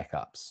the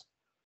backups.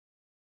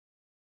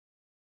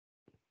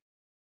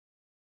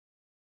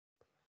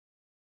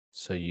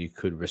 So you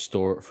could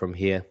restore it from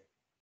here.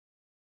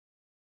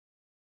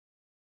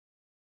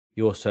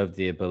 You also have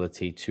the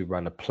ability to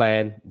run a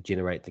plan,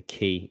 generate the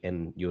key,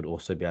 and you would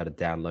also be able to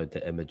download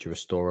the image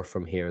restorer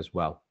from here as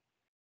well.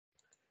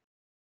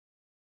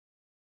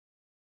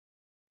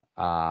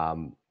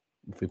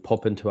 If we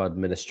pop into our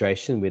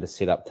administration where the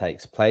setup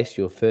takes place,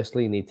 you'll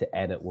firstly need to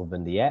add it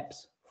within the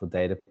apps for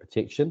data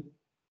protection.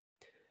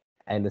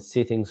 And the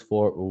settings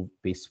for it will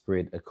be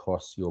spread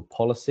across your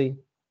policy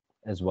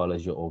as well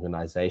as your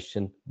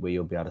organization, where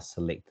you'll be able to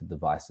select the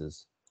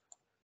devices.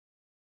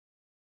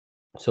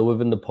 So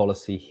within the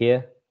policy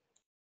here,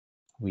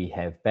 we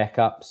have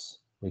backups.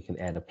 We can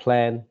add a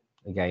plan,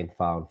 again,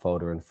 file and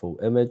folder and full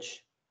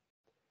image.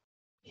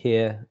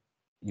 Here,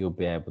 you'll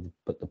be able to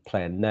put the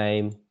plan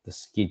name, the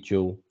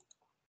schedule.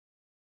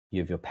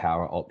 You have your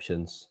power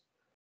options.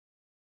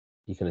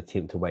 You can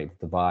attempt to wake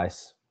the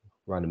device,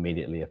 run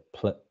immediately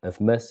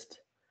if missed.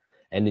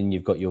 And then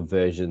you've got your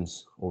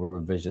versions or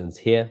revisions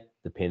here,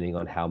 depending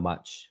on how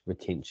much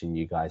retention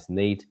you guys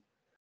need.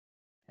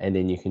 And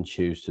then you can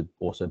choose to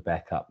also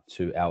back up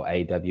to our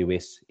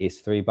AWS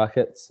S3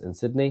 buckets in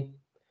Sydney.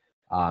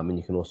 And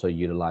you can also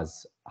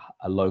utilize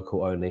a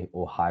local only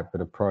or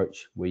hybrid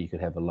approach where you could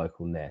have a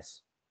local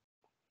NAS.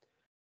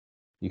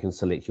 You can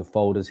select your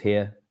folders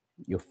here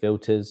your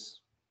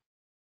filters,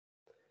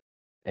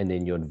 and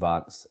then your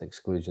advanced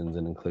exclusions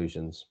and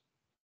inclusions.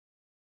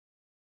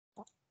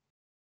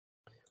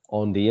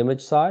 On the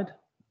image side,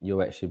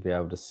 you'll actually be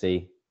able to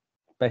see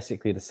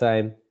basically the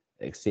same,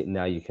 except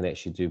now you can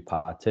actually do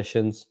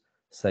partitions.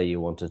 Say you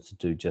wanted to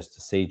do just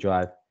a C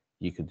drive,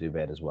 you could do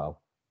that as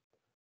well.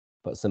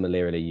 But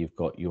similarly, you've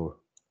got your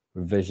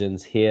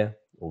revisions here,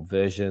 or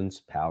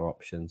versions, power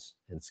options,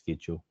 and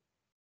schedule.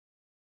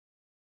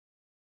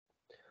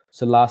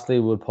 So lastly,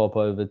 we'll pop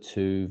over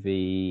to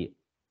the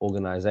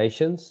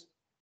organizations,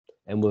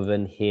 and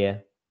within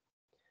here,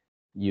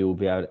 you'll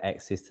be able to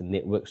access the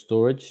network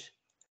storage.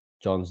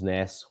 John's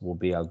NAS will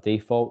be our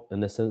default in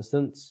this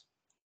instance.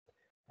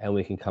 And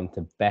we can come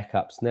to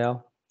backups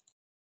now,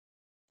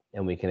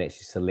 and we can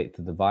actually select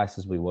the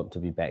devices we want to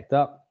be backed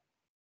up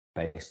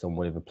based on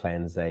whatever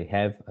plans they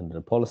have under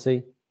the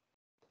policy.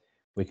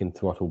 We can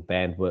throttle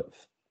bandwidth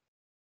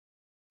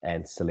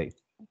and select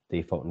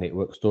default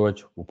network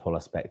storage. Will pull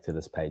us back to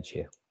this page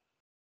here.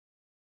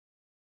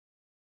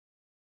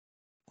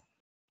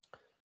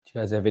 Do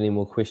you guys have any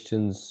more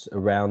questions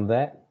around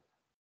that?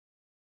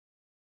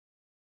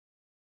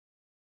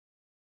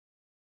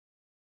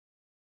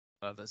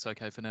 That's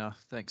okay for now.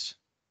 Thanks.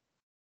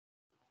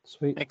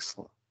 Sweet.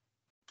 Excellent.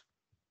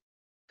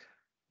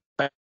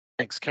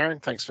 Thanks, Karen.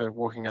 Thanks for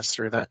walking us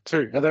through that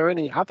too. Are there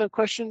any other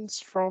questions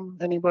from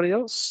anybody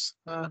else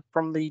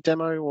from the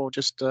demo or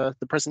just the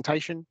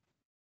presentation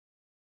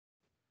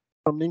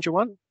from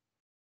NinjaOne?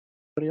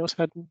 Anybody else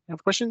have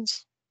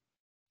questions?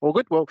 All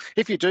good. Well,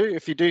 if you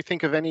do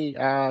think of any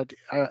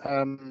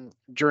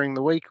during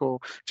the week, or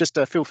just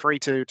feel free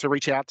to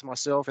reach out to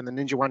myself and the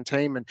NinjaOne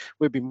team, and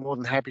we'd be more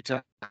than happy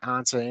to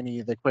answer any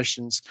of the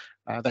questions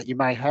that you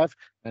may have.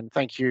 And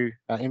thank you,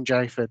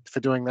 MJ, for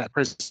doing that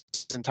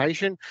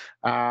presentation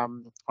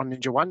on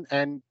NinjaOne.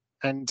 And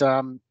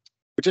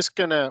we're just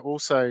going to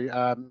also,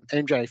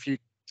 MJ, if you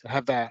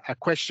have a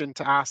question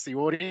to ask the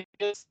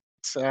audience,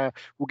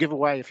 we'll give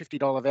away a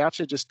 $50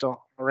 voucher just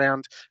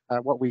around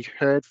what we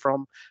heard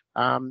from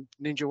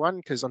NinjaOne,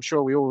 because I'm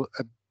sure we all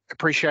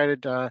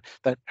appreciated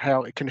that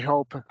how it can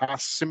help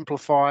us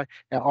simplify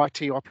our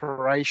IT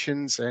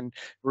operations and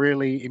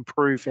really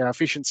improve our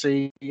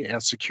efficiency,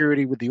 our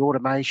security with the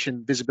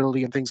automation,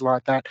 visibility and things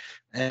like that,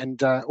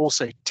 and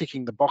also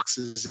ticking the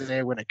boxes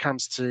there when it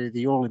comes to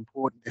the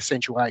all-important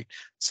Essential 8.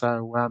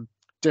 So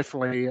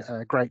definitely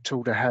a great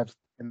tool to have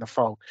in the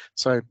fold.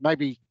 So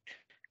maybe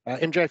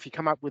MJ, if you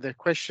come up with a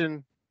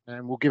question,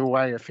 and we'll give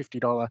away a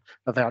 $50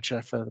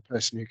 voucher for the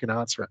person who can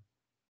answer it.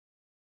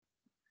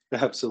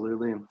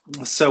 Absolutely.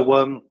 So,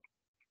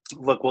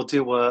 look, we'll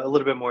do a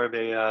little bit more of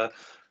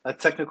a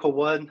technical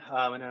one,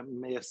 and I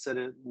may have said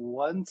it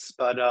once,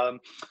 but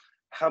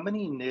how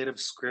many native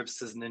scripts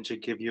does Ninja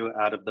give you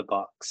out of the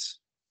box?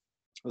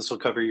 This will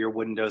cover your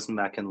Windows,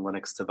 Mac, and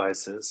Linux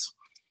devices.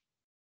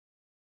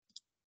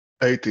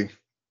 80.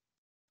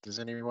 Does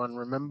anyone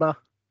remember?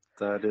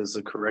 That is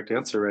a correct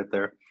answer right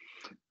there.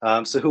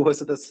 So who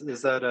was it?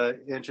 Is that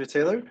Andrew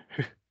Taylor?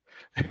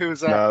 Who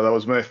was that? No, that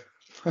was me.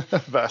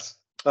 Vas.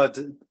 Oh,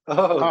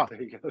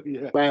 there you go.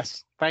 Yeah.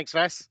 Vas. Thanks,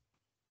 Vas.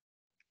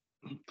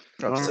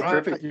 That's So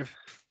Right, perfect. you've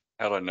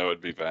How'd I know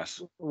it'd be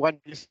Vas? won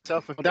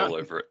yourself a I'm done. all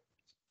over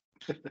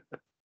it.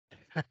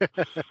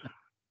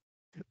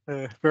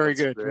 Very That's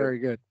good, great. very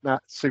good. Nah,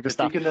 super If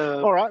stuff. you can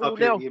All right, pop well,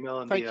 your now,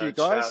 email in thank the you,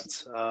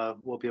 guys. chat,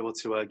 we'll be able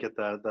to get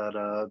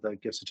that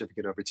gift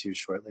certificate over to you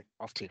shortly.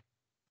 Off to you.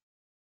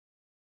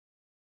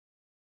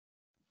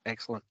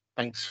 Excellent.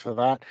 Thanks for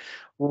that.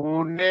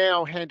 We'll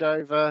now hand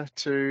over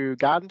to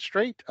Garden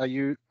Street.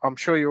 I'm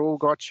sure you all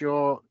got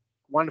your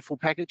wonderful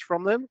package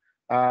from them.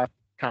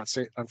 Can't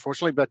see it,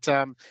 unfortunately, but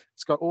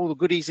it's got all the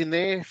goodies in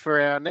there for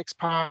our next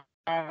part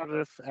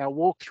of our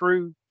walk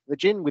through the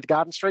gin with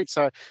Garden Street.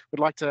 So we'd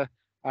like to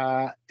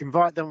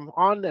invite them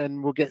on,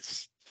 and we'll get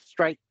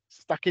straight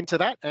stuck into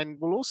that. And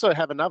we'll also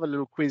have another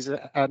little quiz,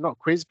 not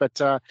quiz, but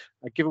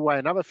give away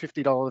another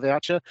 $50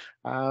 voucher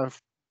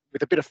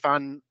with a bit of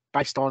fun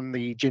based on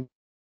the gin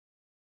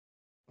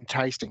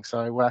tasting.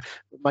 So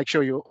make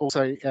sure you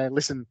also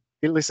listen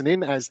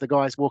in as the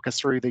guys walk us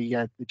through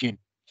the gin.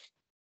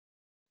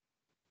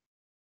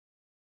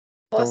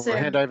 Awesome. So we'll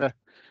hand over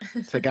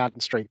to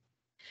Garden Street.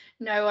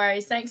 No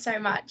worries. Thanks so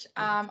much.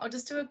 I'll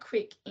just do a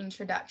quick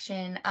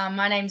introduction.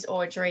 My name's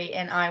Audrey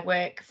and I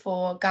work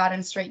for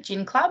Garden Street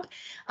Gin Club.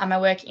 I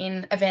work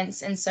in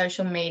events and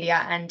social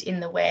media and in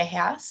the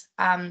warehouse.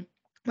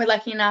 We're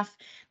lucky enough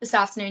this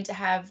afternoon to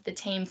have the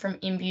team from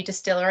Imbue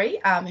Distillery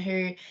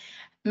who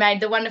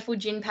made the wonderful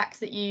gin packs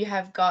that you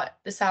have got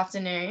this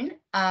afternoon.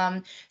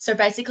 So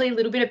basically a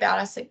little bit about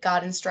us at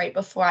Garden Street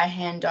before I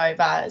hand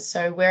over.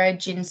 So we're a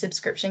gin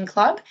subscription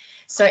club.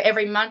 So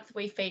every month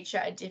we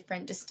feature a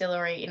different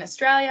distillery in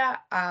Australia,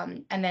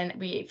 and then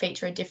we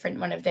feature a different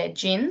one of their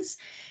gins.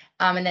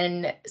 And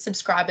then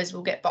subscribers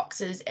will get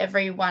boxes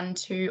every 1,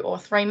 2, or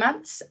 3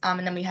 months.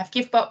 And then we have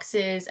gift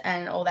boxes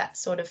and all that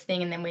sort of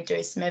thing. And then we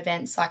do some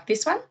events like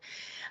this one.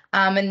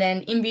 And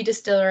then Imbue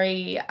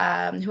Distillery,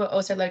 who are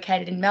also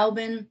located in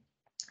Melbourne,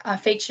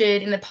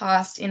 featured in the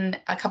past in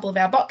a couple of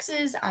our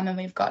boxes, and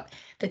we've got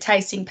the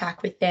tasting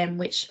pack with them,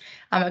 which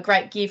are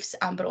great gifts,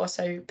 but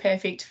also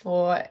perfect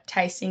for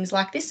tastings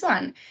like this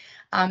one.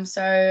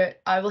 So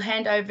I will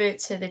hand over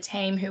to the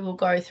team who will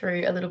go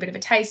through a little bit of a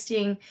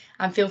tasting.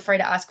 Feel free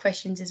to ask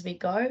questions as we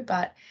go,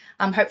 but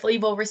hopefully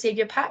you've all received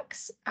your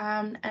packs,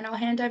 and I'll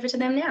hand over to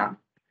them now.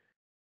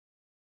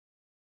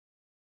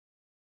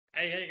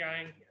 Hey, how you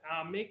going?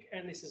 Mick,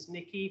 and this is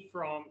Nikki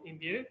from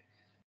Imbue.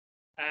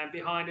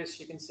 Behind us,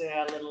 you can see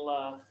our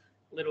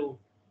little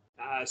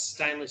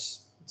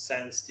stainless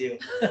steel,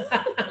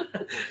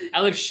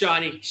 our little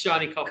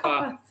shiny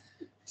copper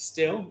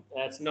still.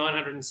 It's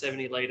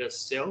 970 litres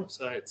still,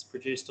 so it's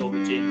produced all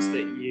the gins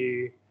that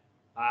you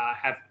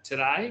have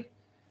today.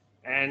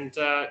 And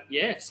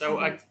yeah, so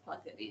that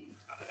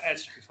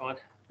should be fine.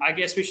 I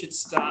guess we should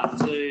start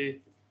with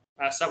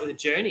a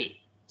journey.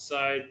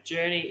 So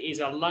Journey is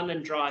a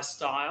London Dry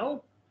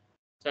style.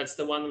 So it's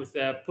the one with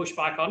the push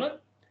bike on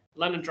it.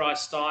 London Dry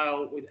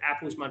style with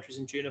apples, munchies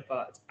and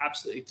juniper. It's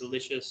absolutely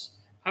delicious.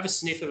 Have a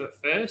sniff of it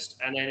first,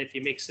 and then if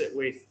you mix it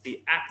with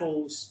the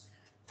apples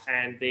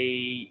and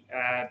the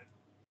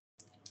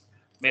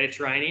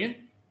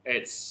Mediterranean,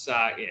 it's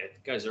yeah,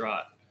 it goes all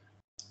right.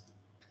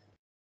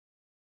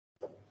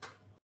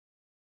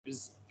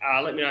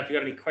 Let me know if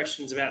you've got any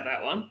questions about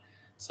that one.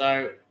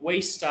 So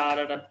we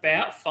started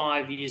about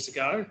 5 years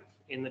ago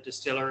in the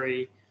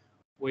distillery.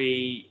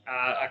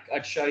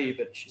 I'd show you,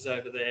 but she's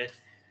over there.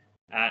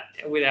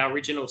 With our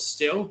original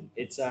still,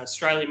 it's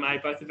Australian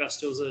made. Both of our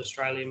stills are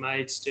Australian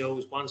made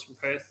stills. One's from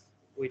Perth,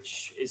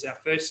 which is our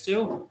first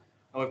still,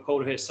 and we've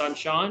called her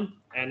Sunshine.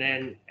 And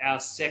then our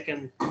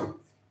second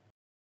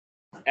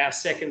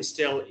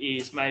still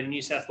is made in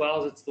New South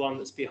Wales. It's the one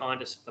that's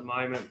behind us at the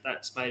moment.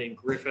 That's made in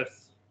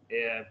Griffith,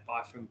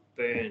 from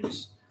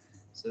Burns.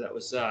 So that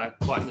was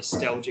quite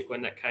nostalgic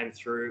when that came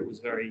through. It was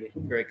very,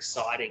 very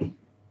exciting.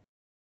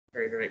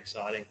 Very, very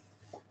exciting.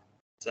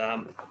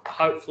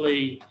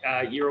 Hopefully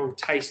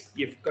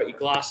you've got your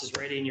glasses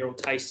ready and you're all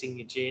tasting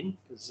your gin,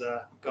 because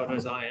God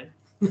knows I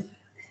am.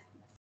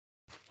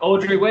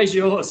 Audrey, where's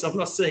yours? I'm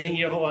not seeing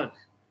your one.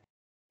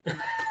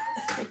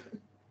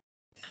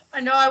 I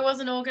know I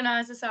wasn't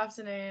organised this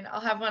afternoon.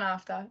 I'll have one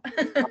after.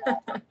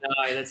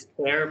 No, that's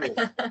terrible.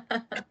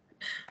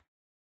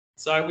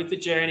 So with the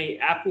Journey,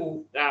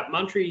 apple,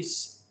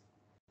 Muntries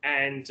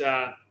and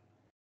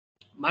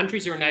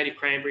Muntries are a native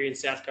cranberry in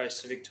south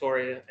coast of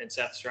Victoria and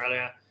South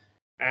Australia,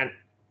 and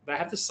they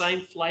have the same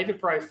flavour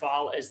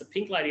profile as the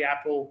Pink Lady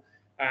apple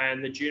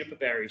and the juniper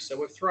berry. So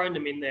we've thrown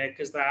them in there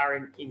because they are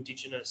an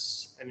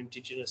indigenous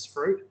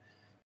fruit,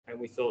 and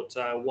we thought,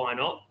 why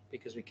not?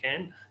 Because we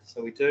can,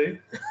 so we do.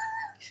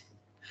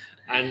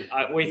 And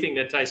we think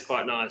that tastes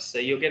quite nice. So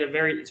you'll get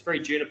it's very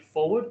juniper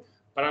forward,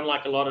 but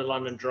unlike a lot of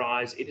London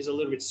Dries, it is a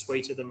little bit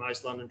sweeter than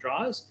most London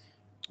Dries.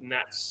 And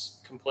that's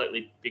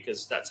completely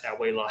because that's how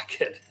we like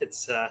it.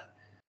 It's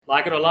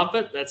like it or lump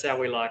it, that's how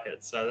we like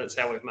it. So that's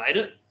how we've made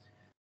it.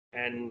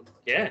 And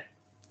yeah.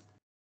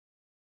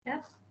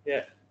 Yeah.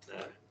 Yeah. So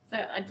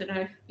I don't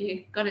know if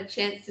you got a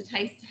chance to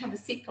have a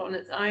sip on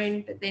its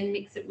own, but then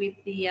mix it with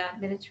the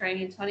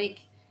Mediterranean tonic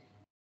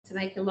to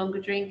make a longer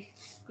drink.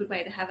 Good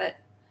way to have it.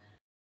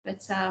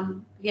 But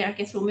yeah, I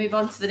guess we'll move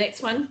on to the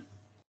next one.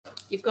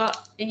 You've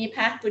got in your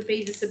pack would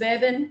be the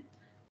Suburban.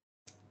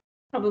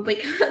 Probably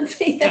can't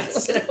see. Can't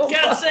see.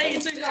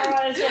 It's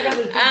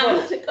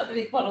got the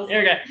big bottles.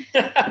 There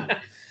we go.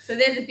 So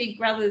they're the big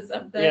brothers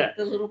of the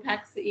little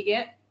packs that you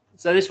get.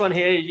 So this one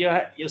here,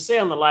 you'll see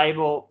on the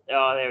label.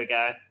 Oh, there we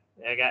go.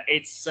 There we go.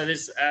 It's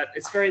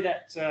very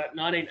that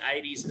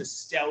 1980s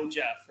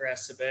nostalgia for our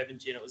Suburban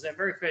gin. It was our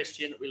very first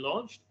gin that we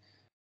launched,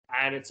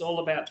 and it's all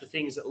about the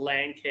things that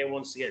Landcare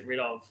wants to get rid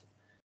of.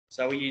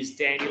 So we use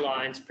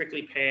dandelions,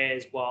 prickly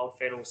pears, wild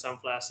fennel,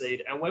 sunflower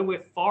seed, and when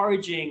we're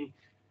foraging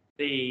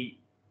the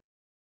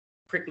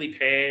prickly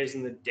pears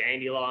and the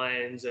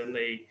dandelions and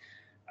the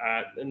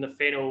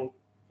fennel,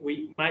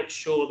 we make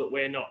sure that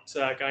we're not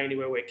going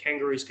anywhere where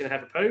kangaroos can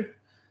have a poo.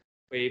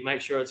 We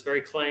make sure it's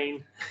very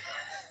clean.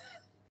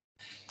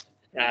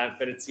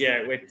 But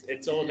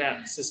it's all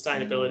about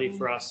sustainability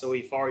for us. So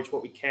we forage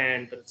what we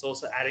can, but it's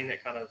also adding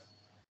that kind of.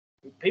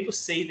 People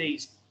see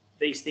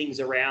these things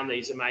around,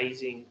 these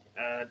amazing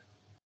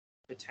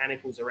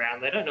botanicals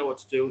around. They don't know what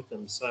to do with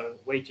them, so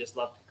we just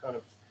love to kind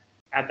of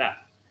add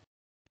that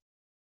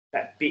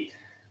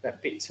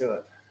bit to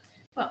it.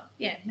 Well,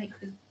 yeah, make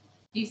the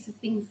use of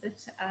things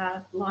that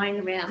are lying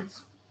around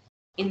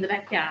in the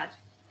backyard.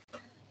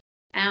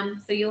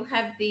 So you'll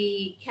have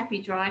the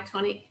Cappy Dry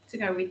tonic to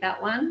go with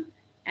that one,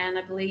 and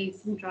I believe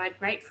some dried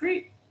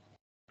grapefruit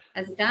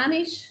as a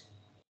garnish.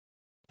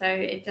 So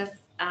it does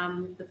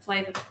the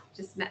flavour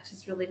just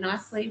matches really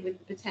nicely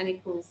with the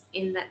botanicals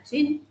in that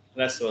gin.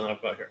 That's the one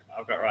I've got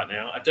right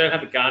now. I don't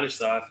have a garnish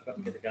though. I forgot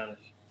to get a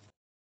garnish.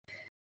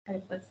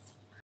 Hopeless.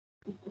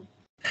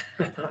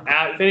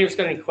 If anyone's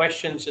got any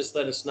questions, just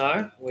let us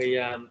know.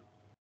 We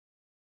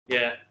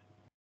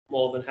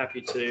more than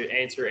happy to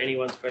answer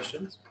anyone's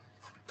questions.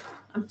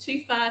 I'm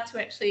too far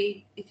to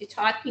actually, if you're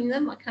typing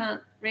them, I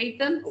can't read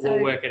them. We'll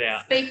work it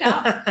out. Speak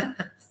up.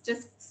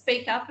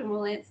 speak up and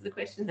we'll answer the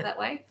questions that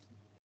way.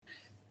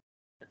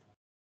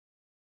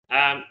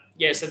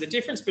 Yeah, so the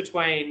difference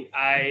between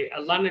a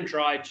London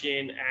Dry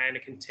gin and a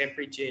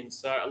contemporary gin.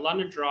 So a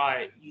London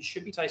Dry, you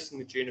should be tasting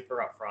the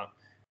juniper up front.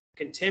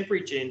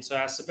 Contemporary gin, so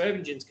our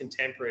suburban gin's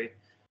contemporary,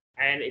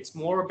 and it's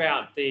more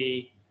about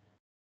the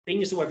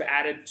things that we've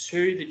added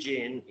to the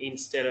gin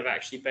instead of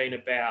actually being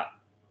about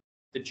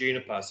the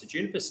juniper. So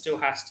juniper still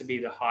has to be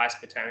the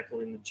highest botanical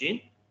in the gin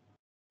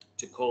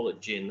to call it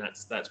gin.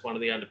 That's one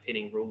of the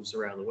underpinning rules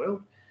around the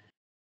world.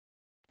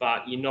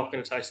 But you're not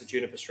going to taste the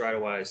juniper straight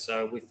away.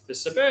 So with the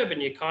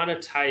suburban, you kind of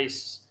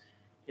taste,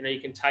 you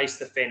can taste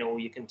the fennel,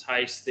 you can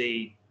taste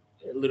a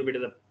little bit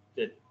of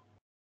the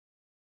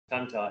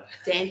tongue-tied.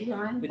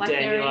 Dandelion, the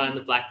blackberry. Dandelion,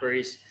 the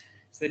blackberries.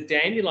 So the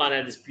dandelion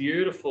had this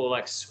beautiful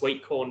like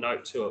sweet corn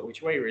note to it,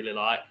 which we really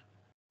like.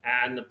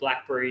 And the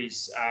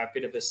blackberries are a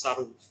bit of a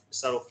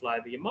subtle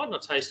flavour. You might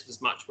not taste it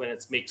as much when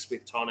it's mixed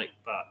with tonic,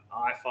 but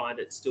I find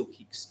it still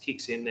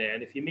kicks in there.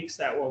 And if you mix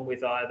that one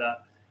with either,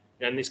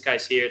 in this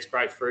case here, it's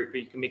grapefruit,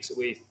 but you can mix it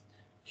with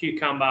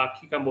cucumber.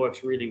 Cucumber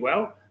works really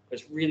well.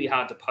 It's really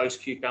hard to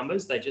post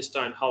cucumbers. They just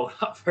don't hold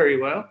up very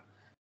well.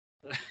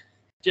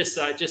 just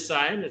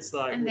saying, it's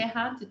like. And they're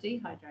hard to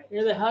dehydrate.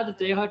 Yeah, they're hard to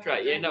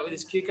dehydrate. You end up with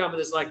this cucumber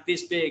that's like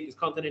this big, this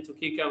continental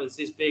cucumber that's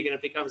this big, and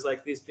it becomes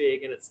like this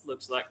big, and it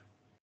looks like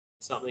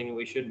something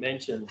we should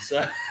mention.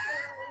 So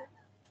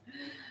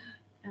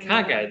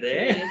can't go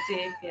there.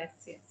 Yes.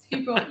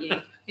 Who brought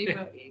you?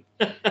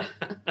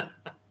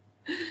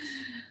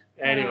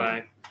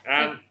 Anyway,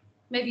 so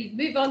maybe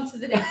move on to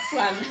the next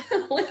one.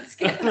 Let's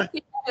dig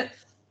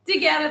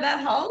out of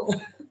that hole.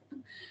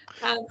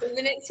 So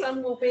the next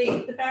one will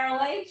be the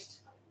barrel aged.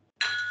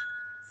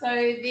 So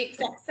the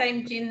exact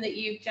same gin that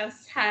you've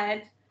just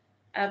had,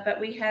 but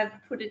we have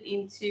put it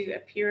into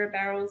Apira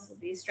barrels, or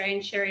the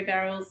Australian sherry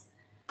barrels.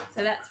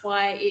 So that's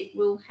why it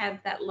will have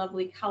that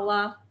lovely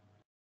colour,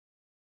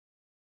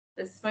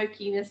 the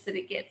smokiness that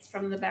it gets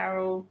from the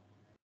barrel.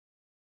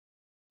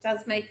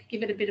 Does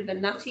give it a bit of a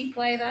nutty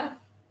flavour.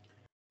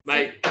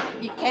 Mate. So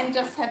you can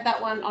just have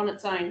that one on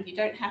its own. You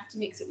don't have to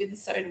mix it with the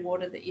soda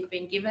water that you've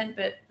been given,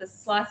 but the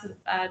slice of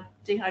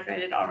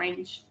dehydrated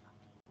orange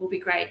will be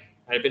great.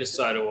 And a bit of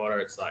soda water,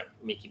 it's like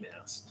Mickey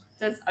Mouse. It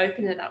does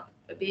open it up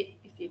a bit.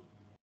 If you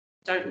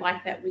don't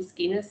like that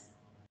whiskiness,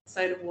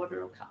 soda water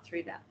will cut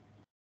through that.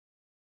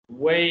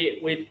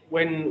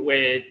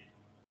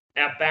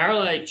 Our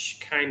barrel age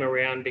came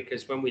around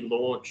because when we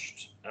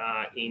launched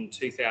in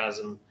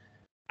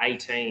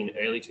 2018,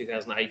 early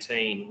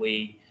 2018,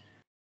 we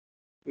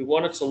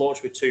wanted to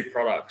launch with 2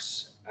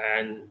 products,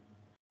 and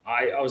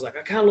I was like,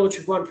 I can't launch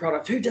with 1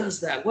 product. Who does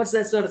that? What's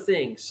that sort of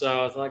thing? So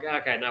I was like,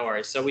 okay, no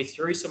worries. So we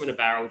threw some in a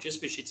barrel just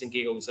for shits and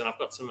giggles, and I've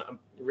got some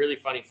really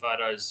funny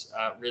photos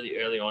really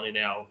early on in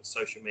our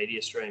social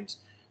media streams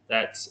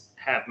that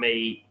have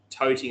me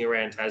toting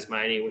around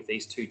Tasmania with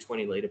these 2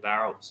 20-litre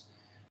barrels.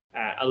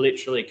 I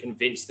literally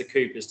convinced the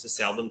coopers to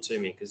sell them to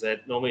me because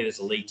normally there's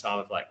a lead time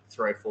of like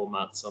 3 or 4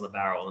 months on a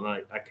barrel,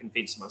 and I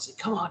convinced them. I said,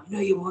 come on,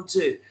 you want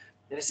to.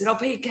 And I said, I'll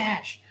pay you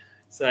cash.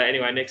 So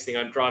anyway, next thing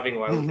I'm driving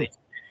away with these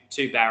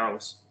 2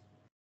 barrels.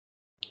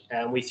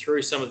 And we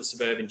threw some of the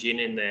suburban gin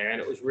in there, and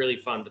it was really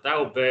fun. But they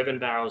were bourbon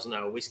barrels and they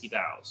were whiskey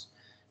barrels.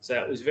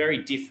 So it was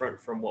very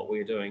different from what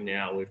we're doing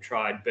now. We've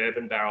tried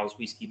bourbon barrels,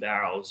 whiskey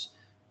barrels,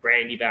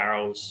 brandy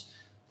barrels,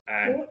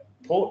 and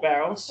port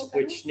barrels,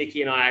 which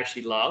Nikki and I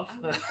actually love.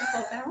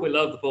 We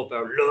love the port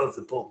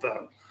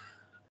barrel.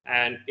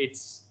 And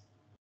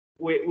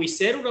we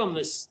settled on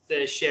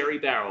the sherry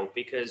barrel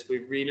because we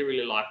really,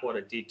 really like what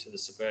it did to the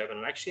suburban.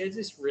 It actually has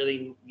this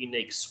really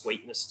unique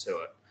sweetness to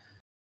it,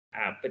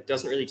 but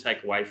doesn't really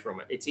take away from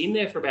it. It's in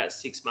there for about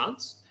 6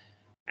 months,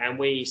 and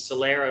we've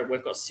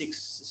got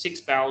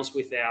six barrels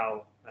with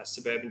our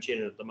suburban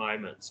gin at the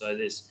moment. So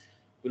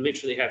we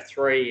literally have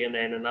 3 and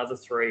then another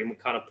 3, and we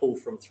kind of pull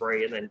from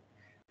 3, and then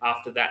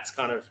after that's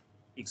kind of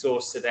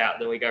exhausted out,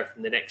 then we go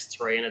from the next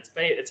 3, and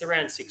it's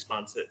around 6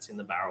 months that it's in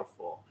the barrel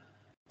for.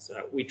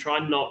 So we try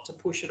not to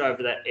push it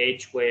over that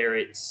edge where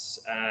it's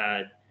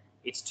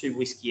too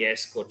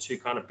whiskey-esque or too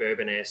kind of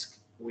bourbon-esque.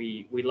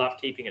 We love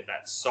keeping it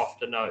that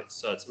softer note,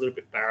 so it's a little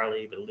bit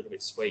barrely, but a little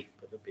bit sweet,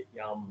 but a bit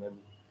yum. And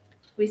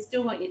we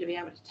still want you to be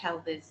able to tell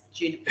there's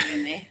juniper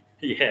in there.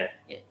 Yeah.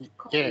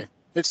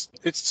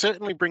 It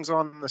certainly brings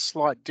on the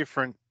slight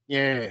different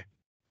taste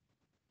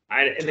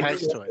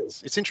to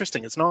it. It's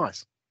interesting. It's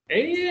nice.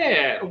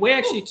 Yeah, we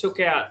actually took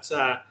out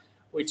the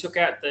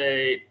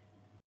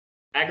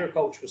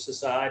Agricultural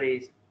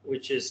Society,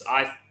 which is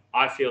I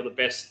feel the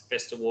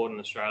best award in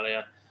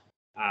Australia,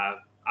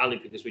 only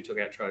because we took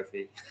our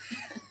trophy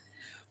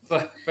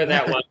for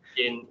that one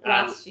gin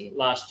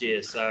last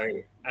year.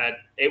 So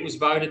it was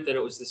voted that it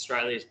was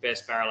Australia's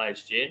best barrel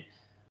aged gin.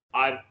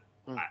 I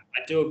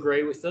do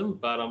agree with them,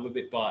 but I'm a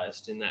bit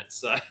biased in that.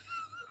 So,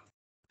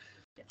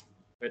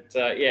 but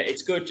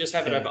it's good. Just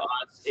have it over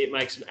ice. It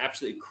makes an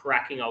absolutely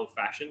cracking old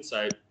fashioned.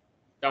 So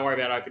don't worry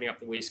about opening up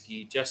the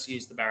whiskey. Just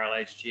use the barrel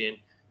aged gin.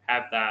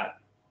 Have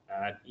that.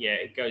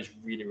 It goes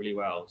really, really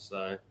well.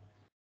 So,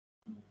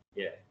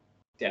 yeah,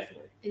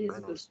 definitely. It is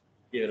good.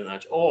 give it a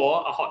nudge.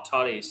 Or a hot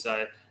toddy.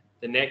 So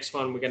the next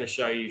one we're going to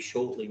show you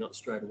shortly, not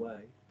straight away,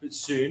 but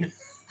soon,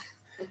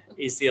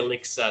 is the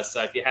elixir.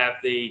 So if you have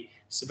the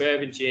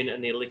suburban gin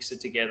and the elixir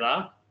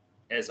together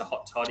as a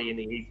hot toddy in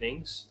the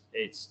evenings,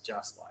 it's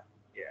just like,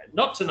 yeah,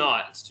 not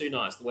tonight. It's too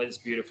nice. The weather's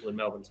beautiful in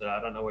Melbourne today. I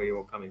don't know where you're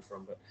all coming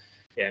from, but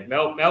yeah,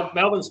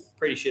 Melbourne's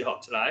pretty shit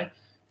hot today.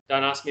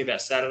 Don't ask me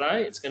about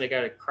Saturday. It's going to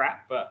go to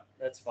crap, but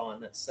that's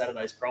fine. That's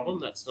Saturday's problem.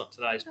 That's not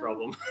today's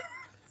problem.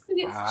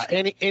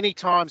 Any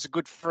time's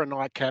good for a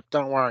nightcap.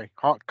 Don't worry.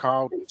 Hot,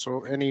 cold,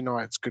 so any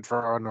night's good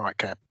for a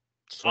nightcap.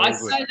 I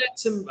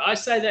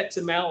say that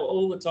to Mel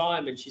all the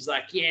time, and she's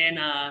like, "Yeah,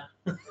 nah."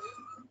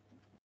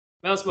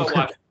 Mel's my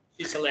wife.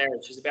 She's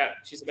hilarious.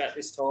 She's about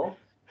this tall,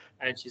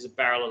 and she's a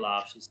barrel of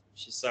laughs.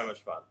 She's so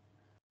much fun.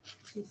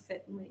 She's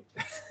certainly.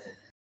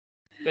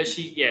 But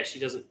she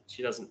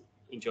doesn't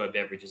enjoy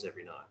beverages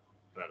every night.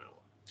 I don't know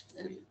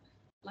why.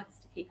 Likes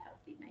to keep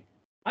healthy, mate.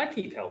 I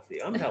keep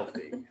healthy. I'm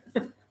healthy.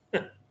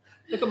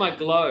 Look at my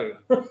glow.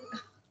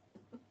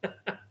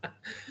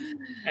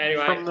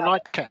 Anyway, From the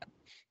nightcap.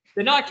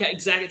 The nightcap,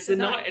 exactly. It's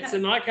the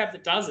nightcap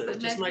that does it. It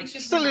just makes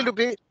just a little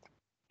bit.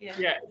 Yeah.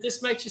 It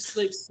just makes you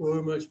sleep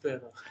so much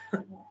better.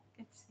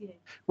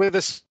 With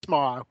a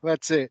smile.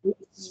 That's it.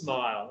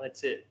 Smile.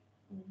 That's it.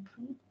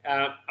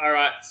 Mm-hmm. All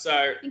right. So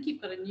I think you've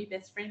got a new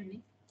best friend,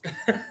 Nick.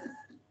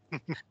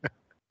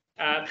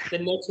 The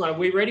next one. Are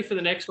we ready for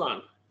the next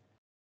one?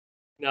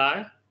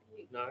 No.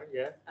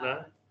 Yeah.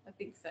 No. I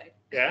think so.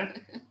 Yeah.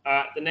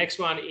 The next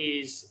one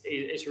is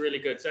really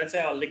good. So that's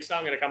our elixir.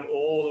 I'm going to come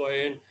all the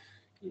way in.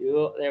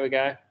 Yeah, there we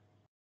go.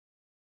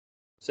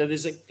 So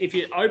if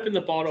you open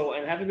the bottle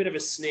and have a bit of a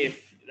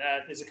sniff,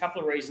 there's a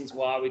couple of reasons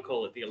why we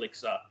call it the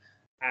elixir.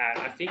 And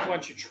I think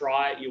once you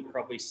try it, you'll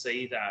probably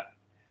see that.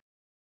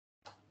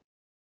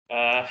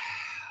 I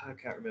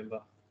can't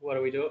remember. What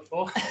do we do it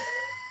for?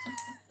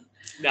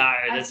 No,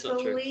 that's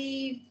not true. I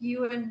believe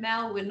you and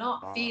Mel were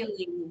not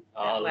feeling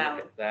that well.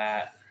 Look at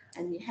that.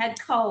 And you had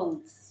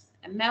colds.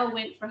 And Mel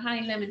went for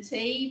honey lemon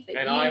tea. But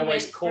and I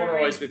always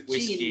corduroys with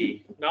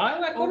whiskey. Gin. No, I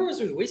like corduroys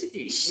with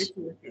whiskey.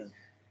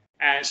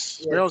 And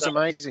smells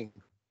amazing.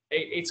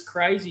 It's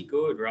crazy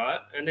good, right?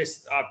 And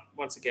this,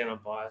 once again, I'm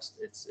biased.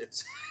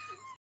 It's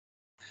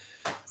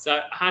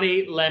so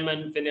honey,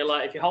 lemon,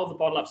 vanilla. If you hold the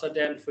bottle upside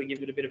down before you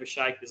give it a bit of a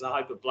shake, there's a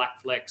hope of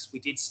black flecks. We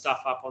did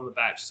stuff up on the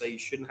batch, so you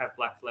shouldn't have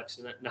black flecks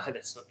in it. No,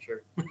 that's not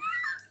true.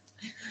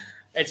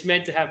 It's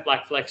meant to have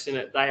black flecks in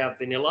it. They are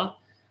vanilla.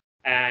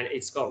 And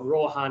it's got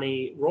raw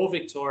honey, raw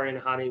Victorian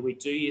honey. We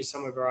do use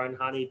some of our own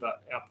honey,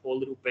 but our poor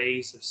little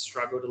bees have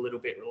struggled a little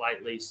bit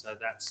lately. So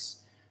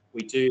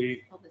we do.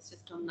 Oh, there's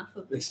just not enough of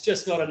them. There's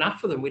just not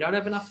enough of them. We don't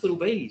have enough little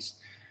bees.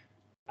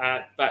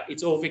 But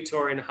it's all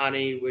Victorian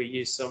honey. We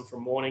use some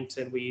from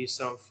Mornington. We use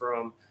some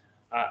from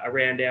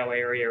around our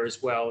area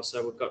as well.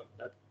 So we've got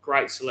a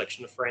great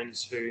selection of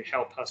friends who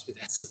help us with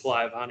that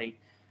supply of honey.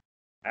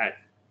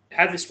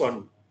 Have this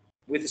one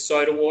with the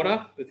soda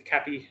water, with the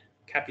Cappy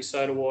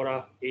soda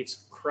water.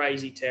 It's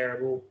crazy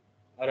terrible.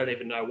 I don't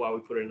even know why we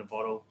put it in a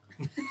bottle.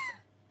 I'm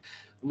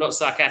not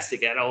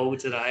sarcastic at all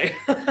today.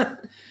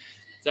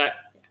 So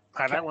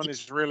that one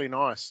is really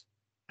nice.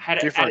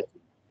 Add a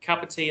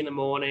cup of tea in the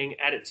morning,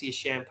 add it to your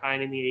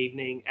champagne in the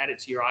evening, add it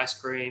to your ice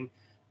cream,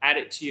 add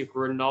it to your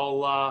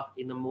granola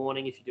in the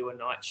morning if you do a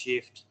night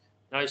shift.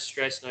 No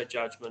stress, no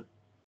judgment.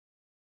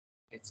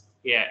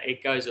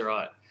 It goes all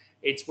right.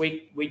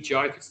 We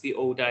joke it's the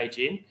all-day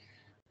gin,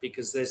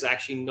 because there's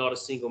actually not a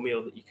single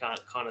meal that you can't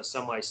kind of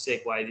some way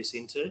segue this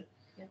into.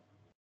 Yeah.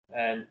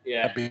 And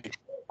that'd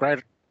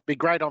be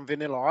great on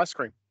vanilla ice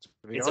cream.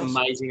 It's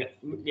amazing.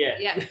 Yeah.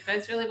 Yeah, it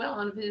goes really well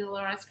on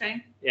vanilla ice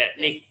cream. Yeah,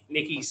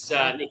 Nikki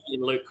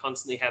and Luke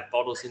constantly have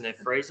bottles in their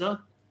freezer.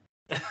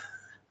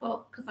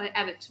 Well, because I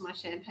add it to my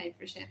champagne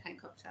for a champagne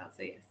cocktail.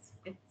 So yes,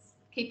 it's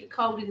keep it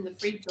cold in the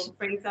fridge or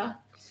freezer.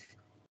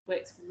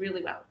 Works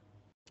really well.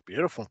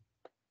 Beautiful.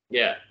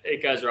 Yeah,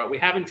 it goes right. We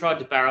haven't tried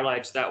to barrel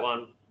age that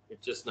one.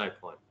 It's just no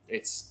point.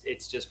 It's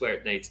just where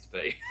it needs to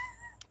be.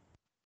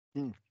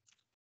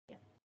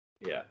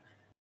 Yeah.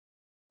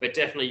 But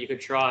definitely you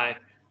could try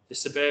the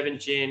suburban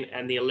gin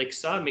and the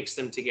elixir, mix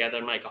them together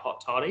and make a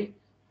hot toddy.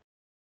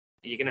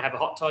 You're going to have a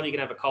hot toddy, you're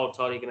going to have a cold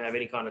toddy, you're going to have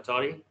any kind of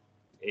toddy.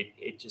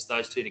 It just,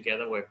 those two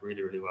together work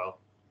really, really well.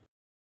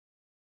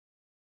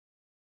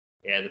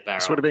 Yeah, the barrel.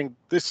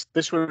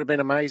 This would have been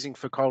amazing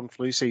for cold and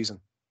flu season.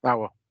 Oh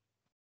well.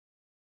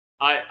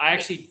 I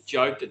actually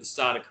joked at the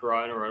start of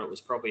Corona, and it was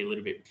probably a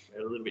little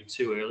bit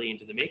too early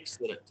into the mix,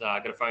 that I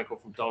got a phone call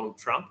from Donald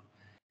Trump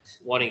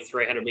wanting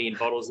 300 million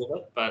bottles of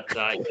it, but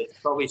it's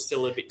probably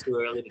still a bit too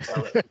early to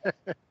tell it.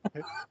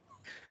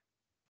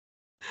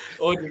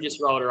 Audrey just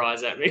rolled her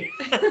eyes at me.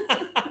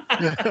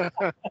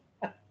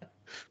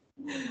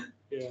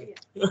 Yeah.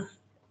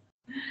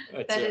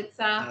 But it's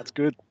that's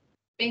good.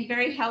 Been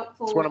very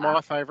helpful. It's one of my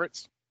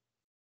favourites.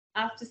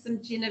 After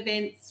some gin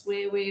events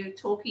where we're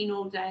talking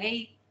all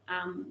day,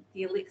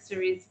 the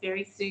elixir is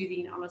very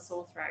soothing on a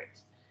sore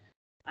throat.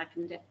 I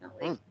can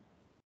definitely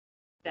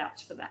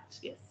vouch for that,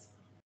 yes.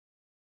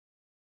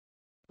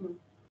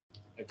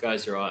 It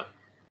goes right.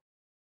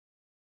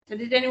 So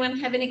did anyone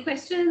have any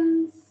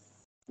questions?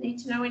 Need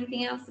to know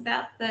anything else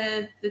about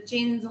the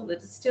gins or the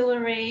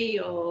distillery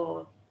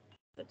or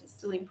the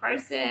distilling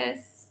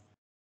process?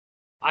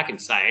 I can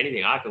say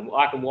anything. I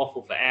can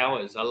waffle for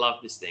hours. I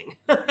love this thing.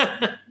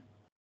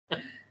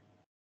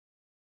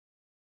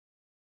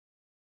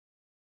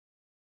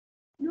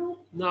 No.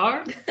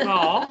 No?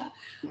 Oh.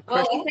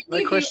 Well,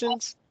 No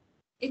questions?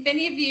 If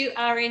any of you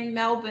are in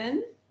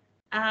Melbourne,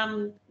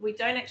 we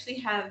don't actually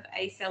have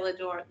a cellar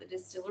door at the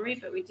distillery,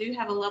 but we do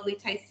have a lovely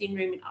tasting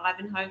room in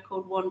Ivanhoe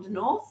called Wander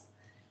North.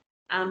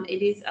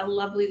 It is a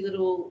lovely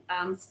little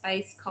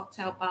space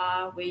cocktail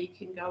bar where you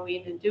can go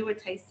in and do a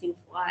tasting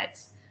flight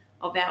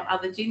of our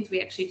other gins. We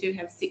actually do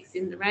have 6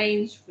 in the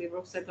range. We've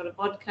also got a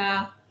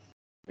vodka.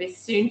 We're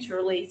soon to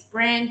release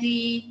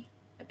brandy,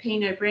 a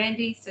Pinot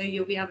brandy, so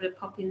you'll be able to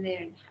pop in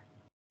there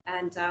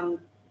and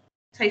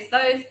taste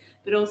those.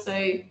 But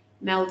also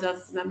Mel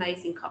does some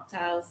amazing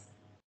cocktails,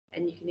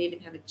 and you can even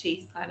have a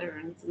cheese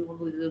platter and some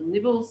lovely little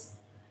nibbles.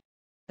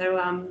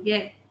 So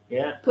yeah,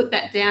 put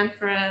that down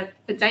for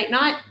date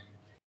night.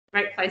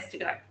 Great place to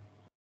go.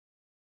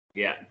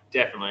 Yeah,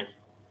 definitely.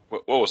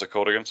 What was it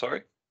called again?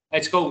 Sorry.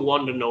 It's called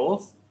Wander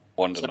North.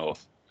 Wander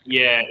North.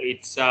 Yeah,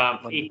 it's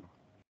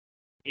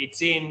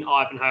it's in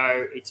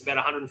Ivanhoe. It's about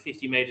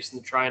 150 metres from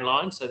the train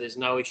line, so there's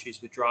no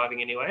issues with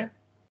driving anywhere.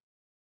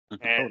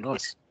 And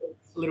nice.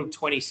 A little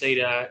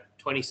 20-seater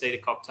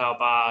cocktail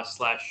bar /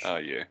 Oh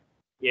yeah.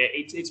 Yeah,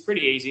 it's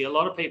pretty easy. A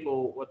lot of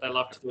people, what they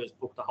love to do is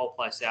book the whole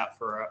place out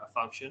for a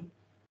function.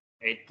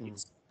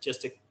 It's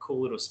just a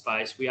cool little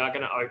space. We are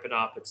going to open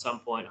up at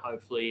some point,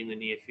 hopefully in the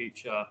near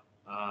future,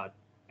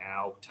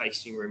 our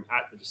tasting room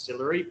at the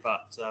distillery,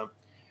 but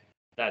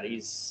that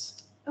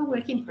is a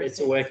work in progress.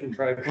 It's a work in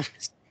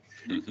progress.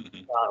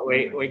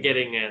 We're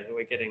getting there.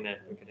 We're getting there.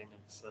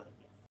 So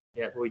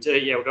yeah, we do.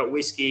 Yeah, we've got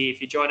whiskey. If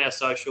you join our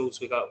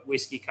socials, we've got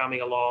whiskey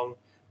coming along.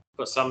 We've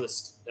got some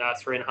that's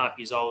 3.5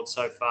 years old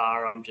so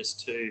far. I'm just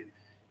too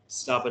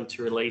stubborn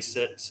to release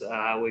it.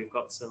 We've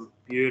got some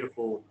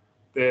beautiful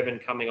bourbon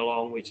coming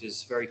along, which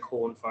is very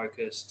corn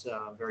focused,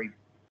 very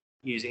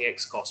using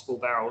ex-gospel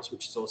barrels,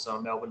 which is also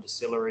a Melbourne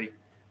distillery.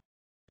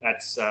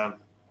 That's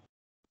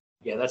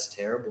that's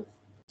terrible.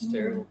 It's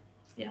terrible.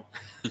 Yeah.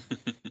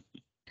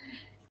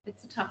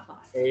 It's a tough life.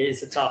 It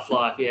is a tough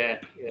life. Yeah.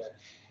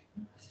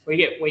 We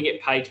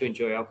get paid to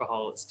enjoy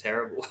alcohol. It's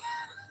terrible.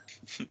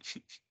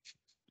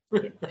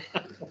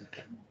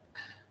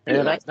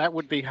 Yeah, that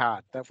would be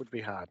hard. That would be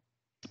hard.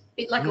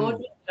 Bit like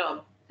Audrey's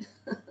job.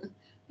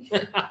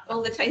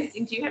 All the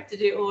tastings you have to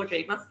do,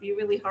 Audrey, must be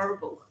really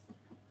horrible.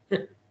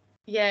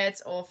 Yeah,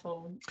 it's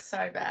awful.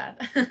 So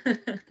bad.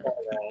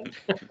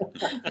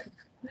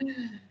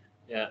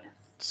 Yeah.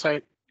 So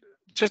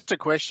just a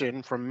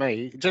question from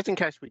me, just in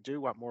case we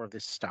do want more of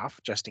this stuff,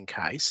 just in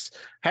case,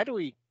 how do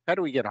we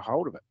get a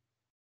hold of it?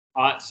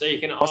 So you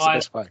can What's the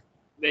best way?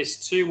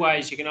 There's 2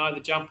 ways. You can either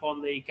jump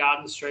on the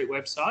Garden Street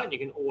website and you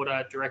can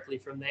order directly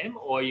from them,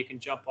 or you can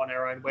jump on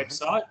our own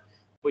website,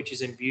 which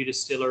is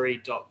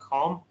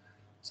imbuedistillery.com.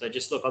 So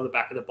just look on the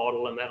back of the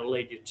bottle and that'll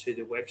lead you to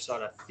the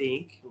website, I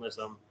think, unless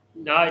I'm...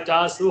 No, it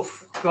does. Oh,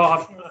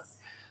 God.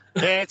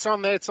 Yeah, it's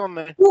on there. It's on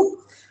there.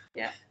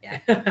 Yeah.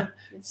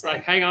 It's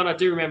like, hang on, I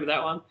do remember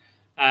that one.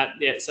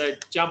 So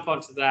jump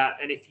onto that,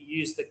 and if you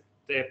use the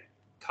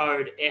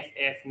code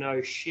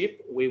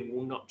FFNoShip, we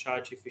will not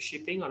charge you for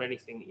shipping on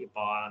anything that you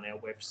buy on our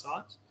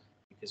website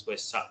because we're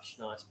such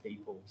nice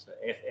people. So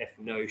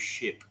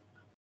FFNoShip.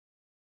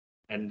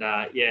 And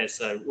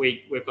so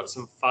we've got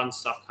some fun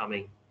stuff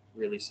coming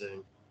really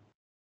soon.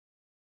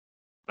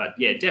 But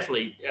yeah,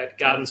 definitely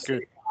Garden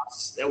Street.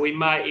 We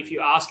may, if you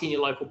ask in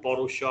your local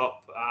bottle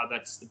shop,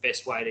 that's the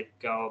best way to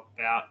go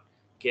about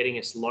getting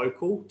us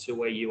local to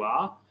where you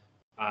are.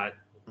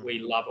 We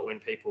love it when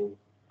people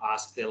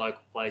ask their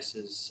local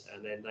places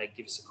and then they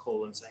give us a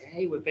call and say,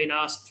 hey, we've been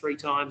asked 3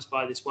 times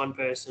by this one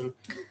person.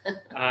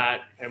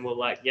 And we're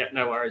like, yeah,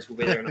 no worries, we'll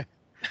be there.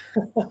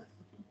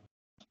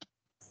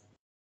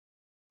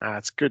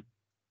 That's good.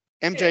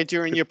 MJ,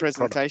 during your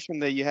presentation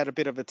there, you had a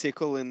bit of a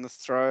tickle in the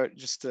throat,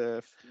 just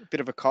a bit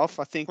of a cough.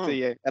 I think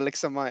the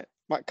Alexa might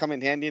come in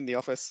handy in the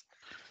office.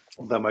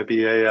 That might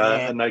be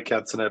a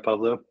nightcap tonight,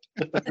 Pablo.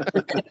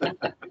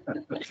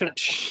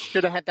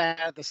 Should have had that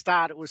at the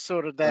start. It was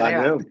sorted that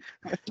out.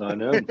 I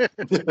know.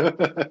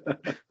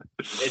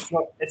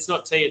 It's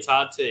not tea, it's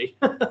hard tea.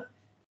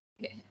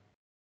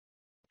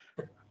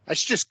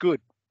 It's just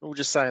good. We'll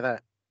just say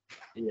that.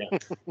 Yeah.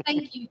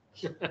 Thank you.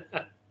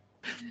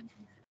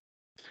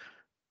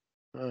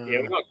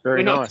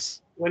 Very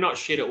nice. We're not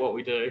shit at what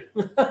we do.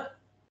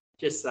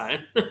 Just saying.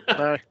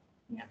 No.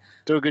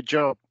 Do a good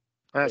job.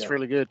 That's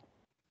really good.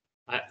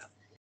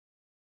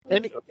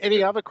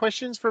 Any other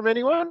questions from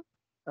anyone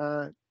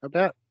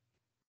about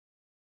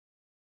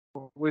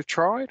what we've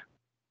tried?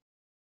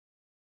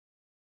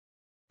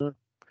 All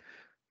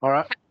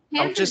right.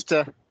 I'll just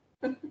sorry.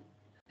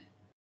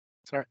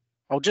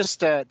 I'll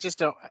just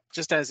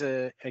as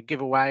a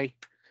giveaway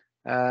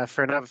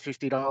for another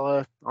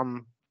 $50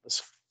 on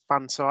this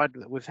fun side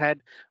that we've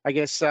had. I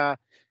guess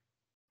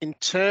in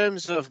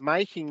terms of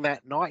making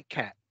that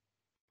nightcap,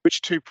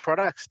 Which 2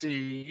 products do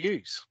you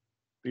use?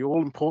 The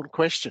all-important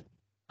question.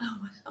 Oh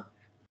my God.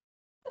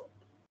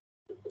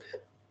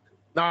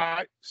 No,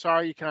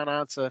 sorry, you can't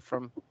answer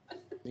from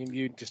the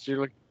immune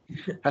distillery.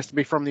 Has to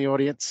be from the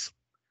audience.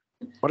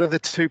 What are the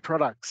 2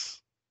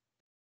 products?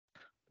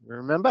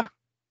 Remember?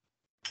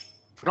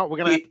 If not, we're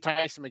going to have to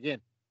taste them again.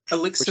 Which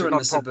Elixir is and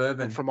not the a problem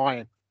Suburban. from my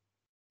end.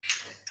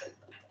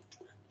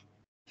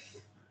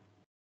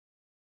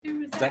 Who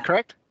was Is that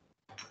correct?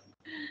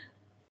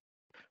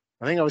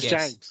 I think it was Yes.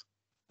 James.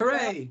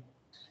 Hooray!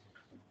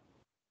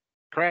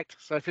 Correct.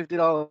 So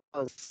 $50.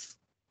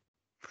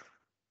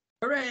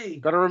 Hooray!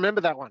 Got to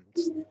remember that one.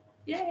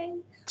 Yay.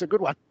 It's a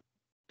good one.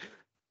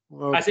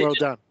 Well, I see. well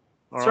done.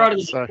 All Throw it right, in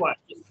the so microwave.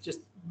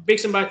 Just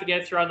mix them both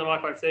together, throw in the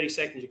microwave 30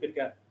 seconds, you're good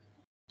to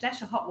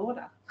Dash of hot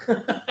water.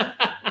 go.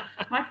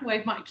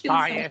 Microwave might kill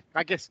oh some. yeah,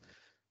 I guess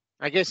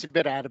you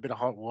better add a bit of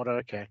hot water.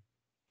 Okay.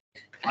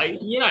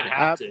 You don't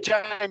have to.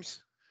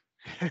 James,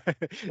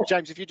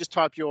 James, if you just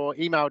type your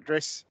email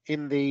address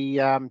in the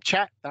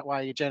chat, that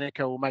way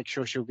Jenica will make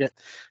sure she'll get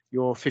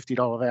your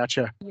 $50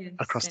 voucher Yes,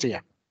 across to you.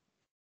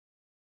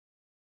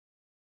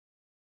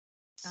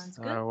 Sounds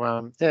good.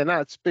 So yeah,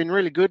 no, it's been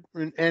really good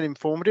and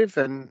informative,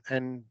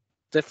 and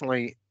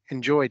definitely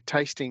enjoyed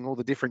tasting all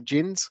the different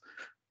gins.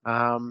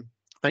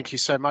 Thank you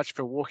so much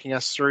for walking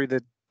us through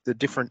the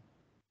different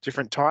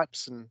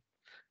types and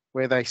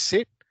where they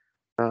sit.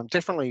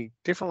 Definitely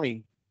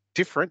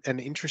different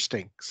and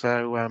interesting.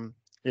 So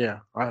yeah,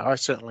 I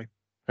certainly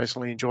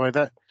personally enjoy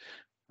that.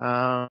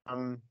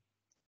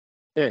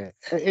 Yeah.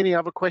 Any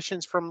other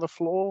questions from the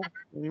floor?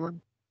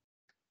 Anyone?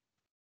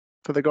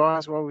 For the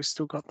guys while we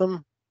still got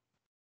them?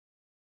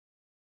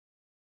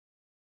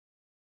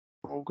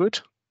 All good?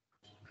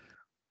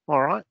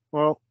 All right.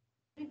 Well,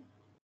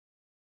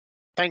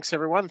 thanks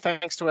everyone.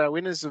 Thanks to our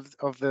winners of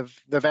the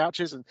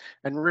vouchers, and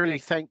really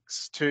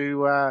thanks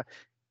to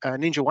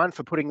NinjaOne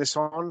for putting this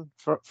on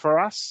for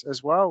us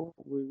as well.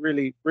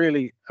 We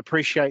really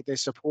appreciate their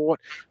support,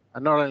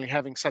 and not only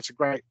having such a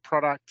great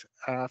product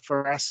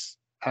for us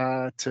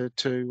to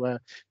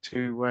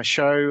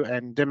show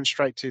and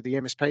demonstrate to the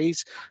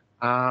MSPs,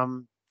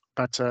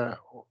 but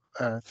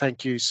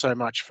thank you so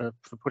much for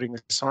putting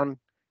this on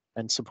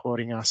and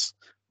supporting us.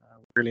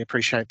 Really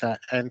appreciate that,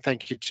 and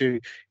thank you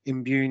to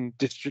Immune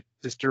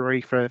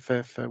Distillery for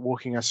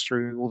walking us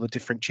through all the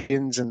different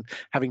gins and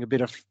having a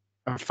bit of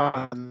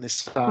fun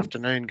this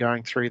afternoon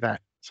going through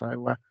that.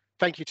 So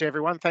thank you to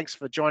everyone. Thanks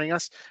for joining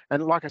us.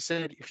 And like I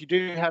said, if you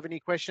do have any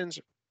questions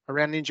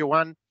around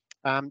NinjaOne,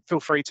 feel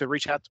free to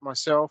reach out to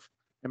myself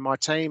and my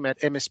team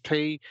at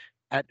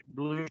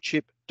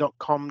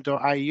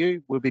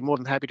msp@bluechip.com.au. We'll be more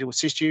than happy to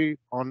assist you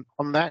on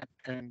that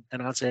and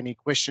answer any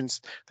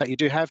questions that you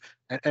do have.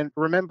 And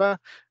remember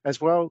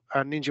as well,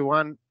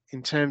 NinjaOne,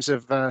 in terms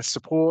of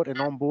support and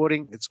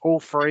onboarding, it's all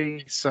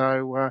free.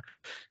 So in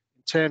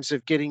terms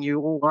of getting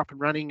you all up and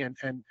running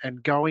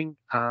and going,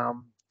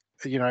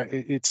 you know,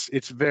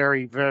 it's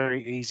very,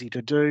 very easy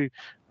to do,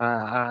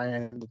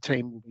 and the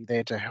team will be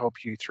there to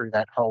help you through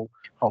that whole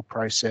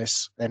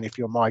process. And if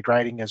you're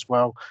migrating as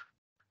well,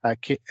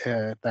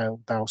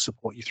 they'll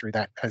support you through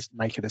that,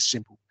 make it as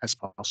simple as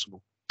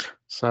possible.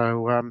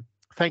 So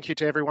thank you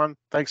to everyone.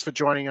 Thanks for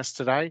joining us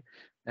today,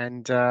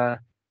 and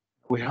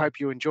we hope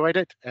you enjoyed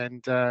it.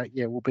 And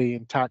yeah, we'll be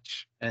in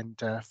touch, and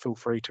feel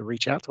free to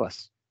reach out to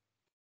us.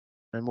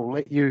 And we'll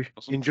let you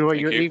enjoy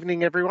your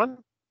evening, everyone.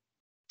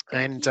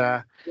 And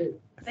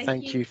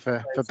thank you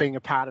for being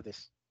a part of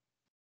this.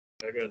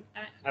 Very good.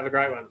 Have a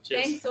great one.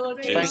 Cheers. Thanks,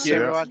 Audrey. Thank you,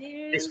 everyone.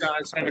 Thanks,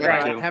 guys. Have a Thank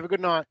great you. one. Have a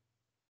good night.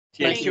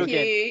 Cheers. Thank you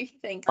again.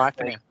 Thanks. Bye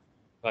for now.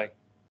 Bye.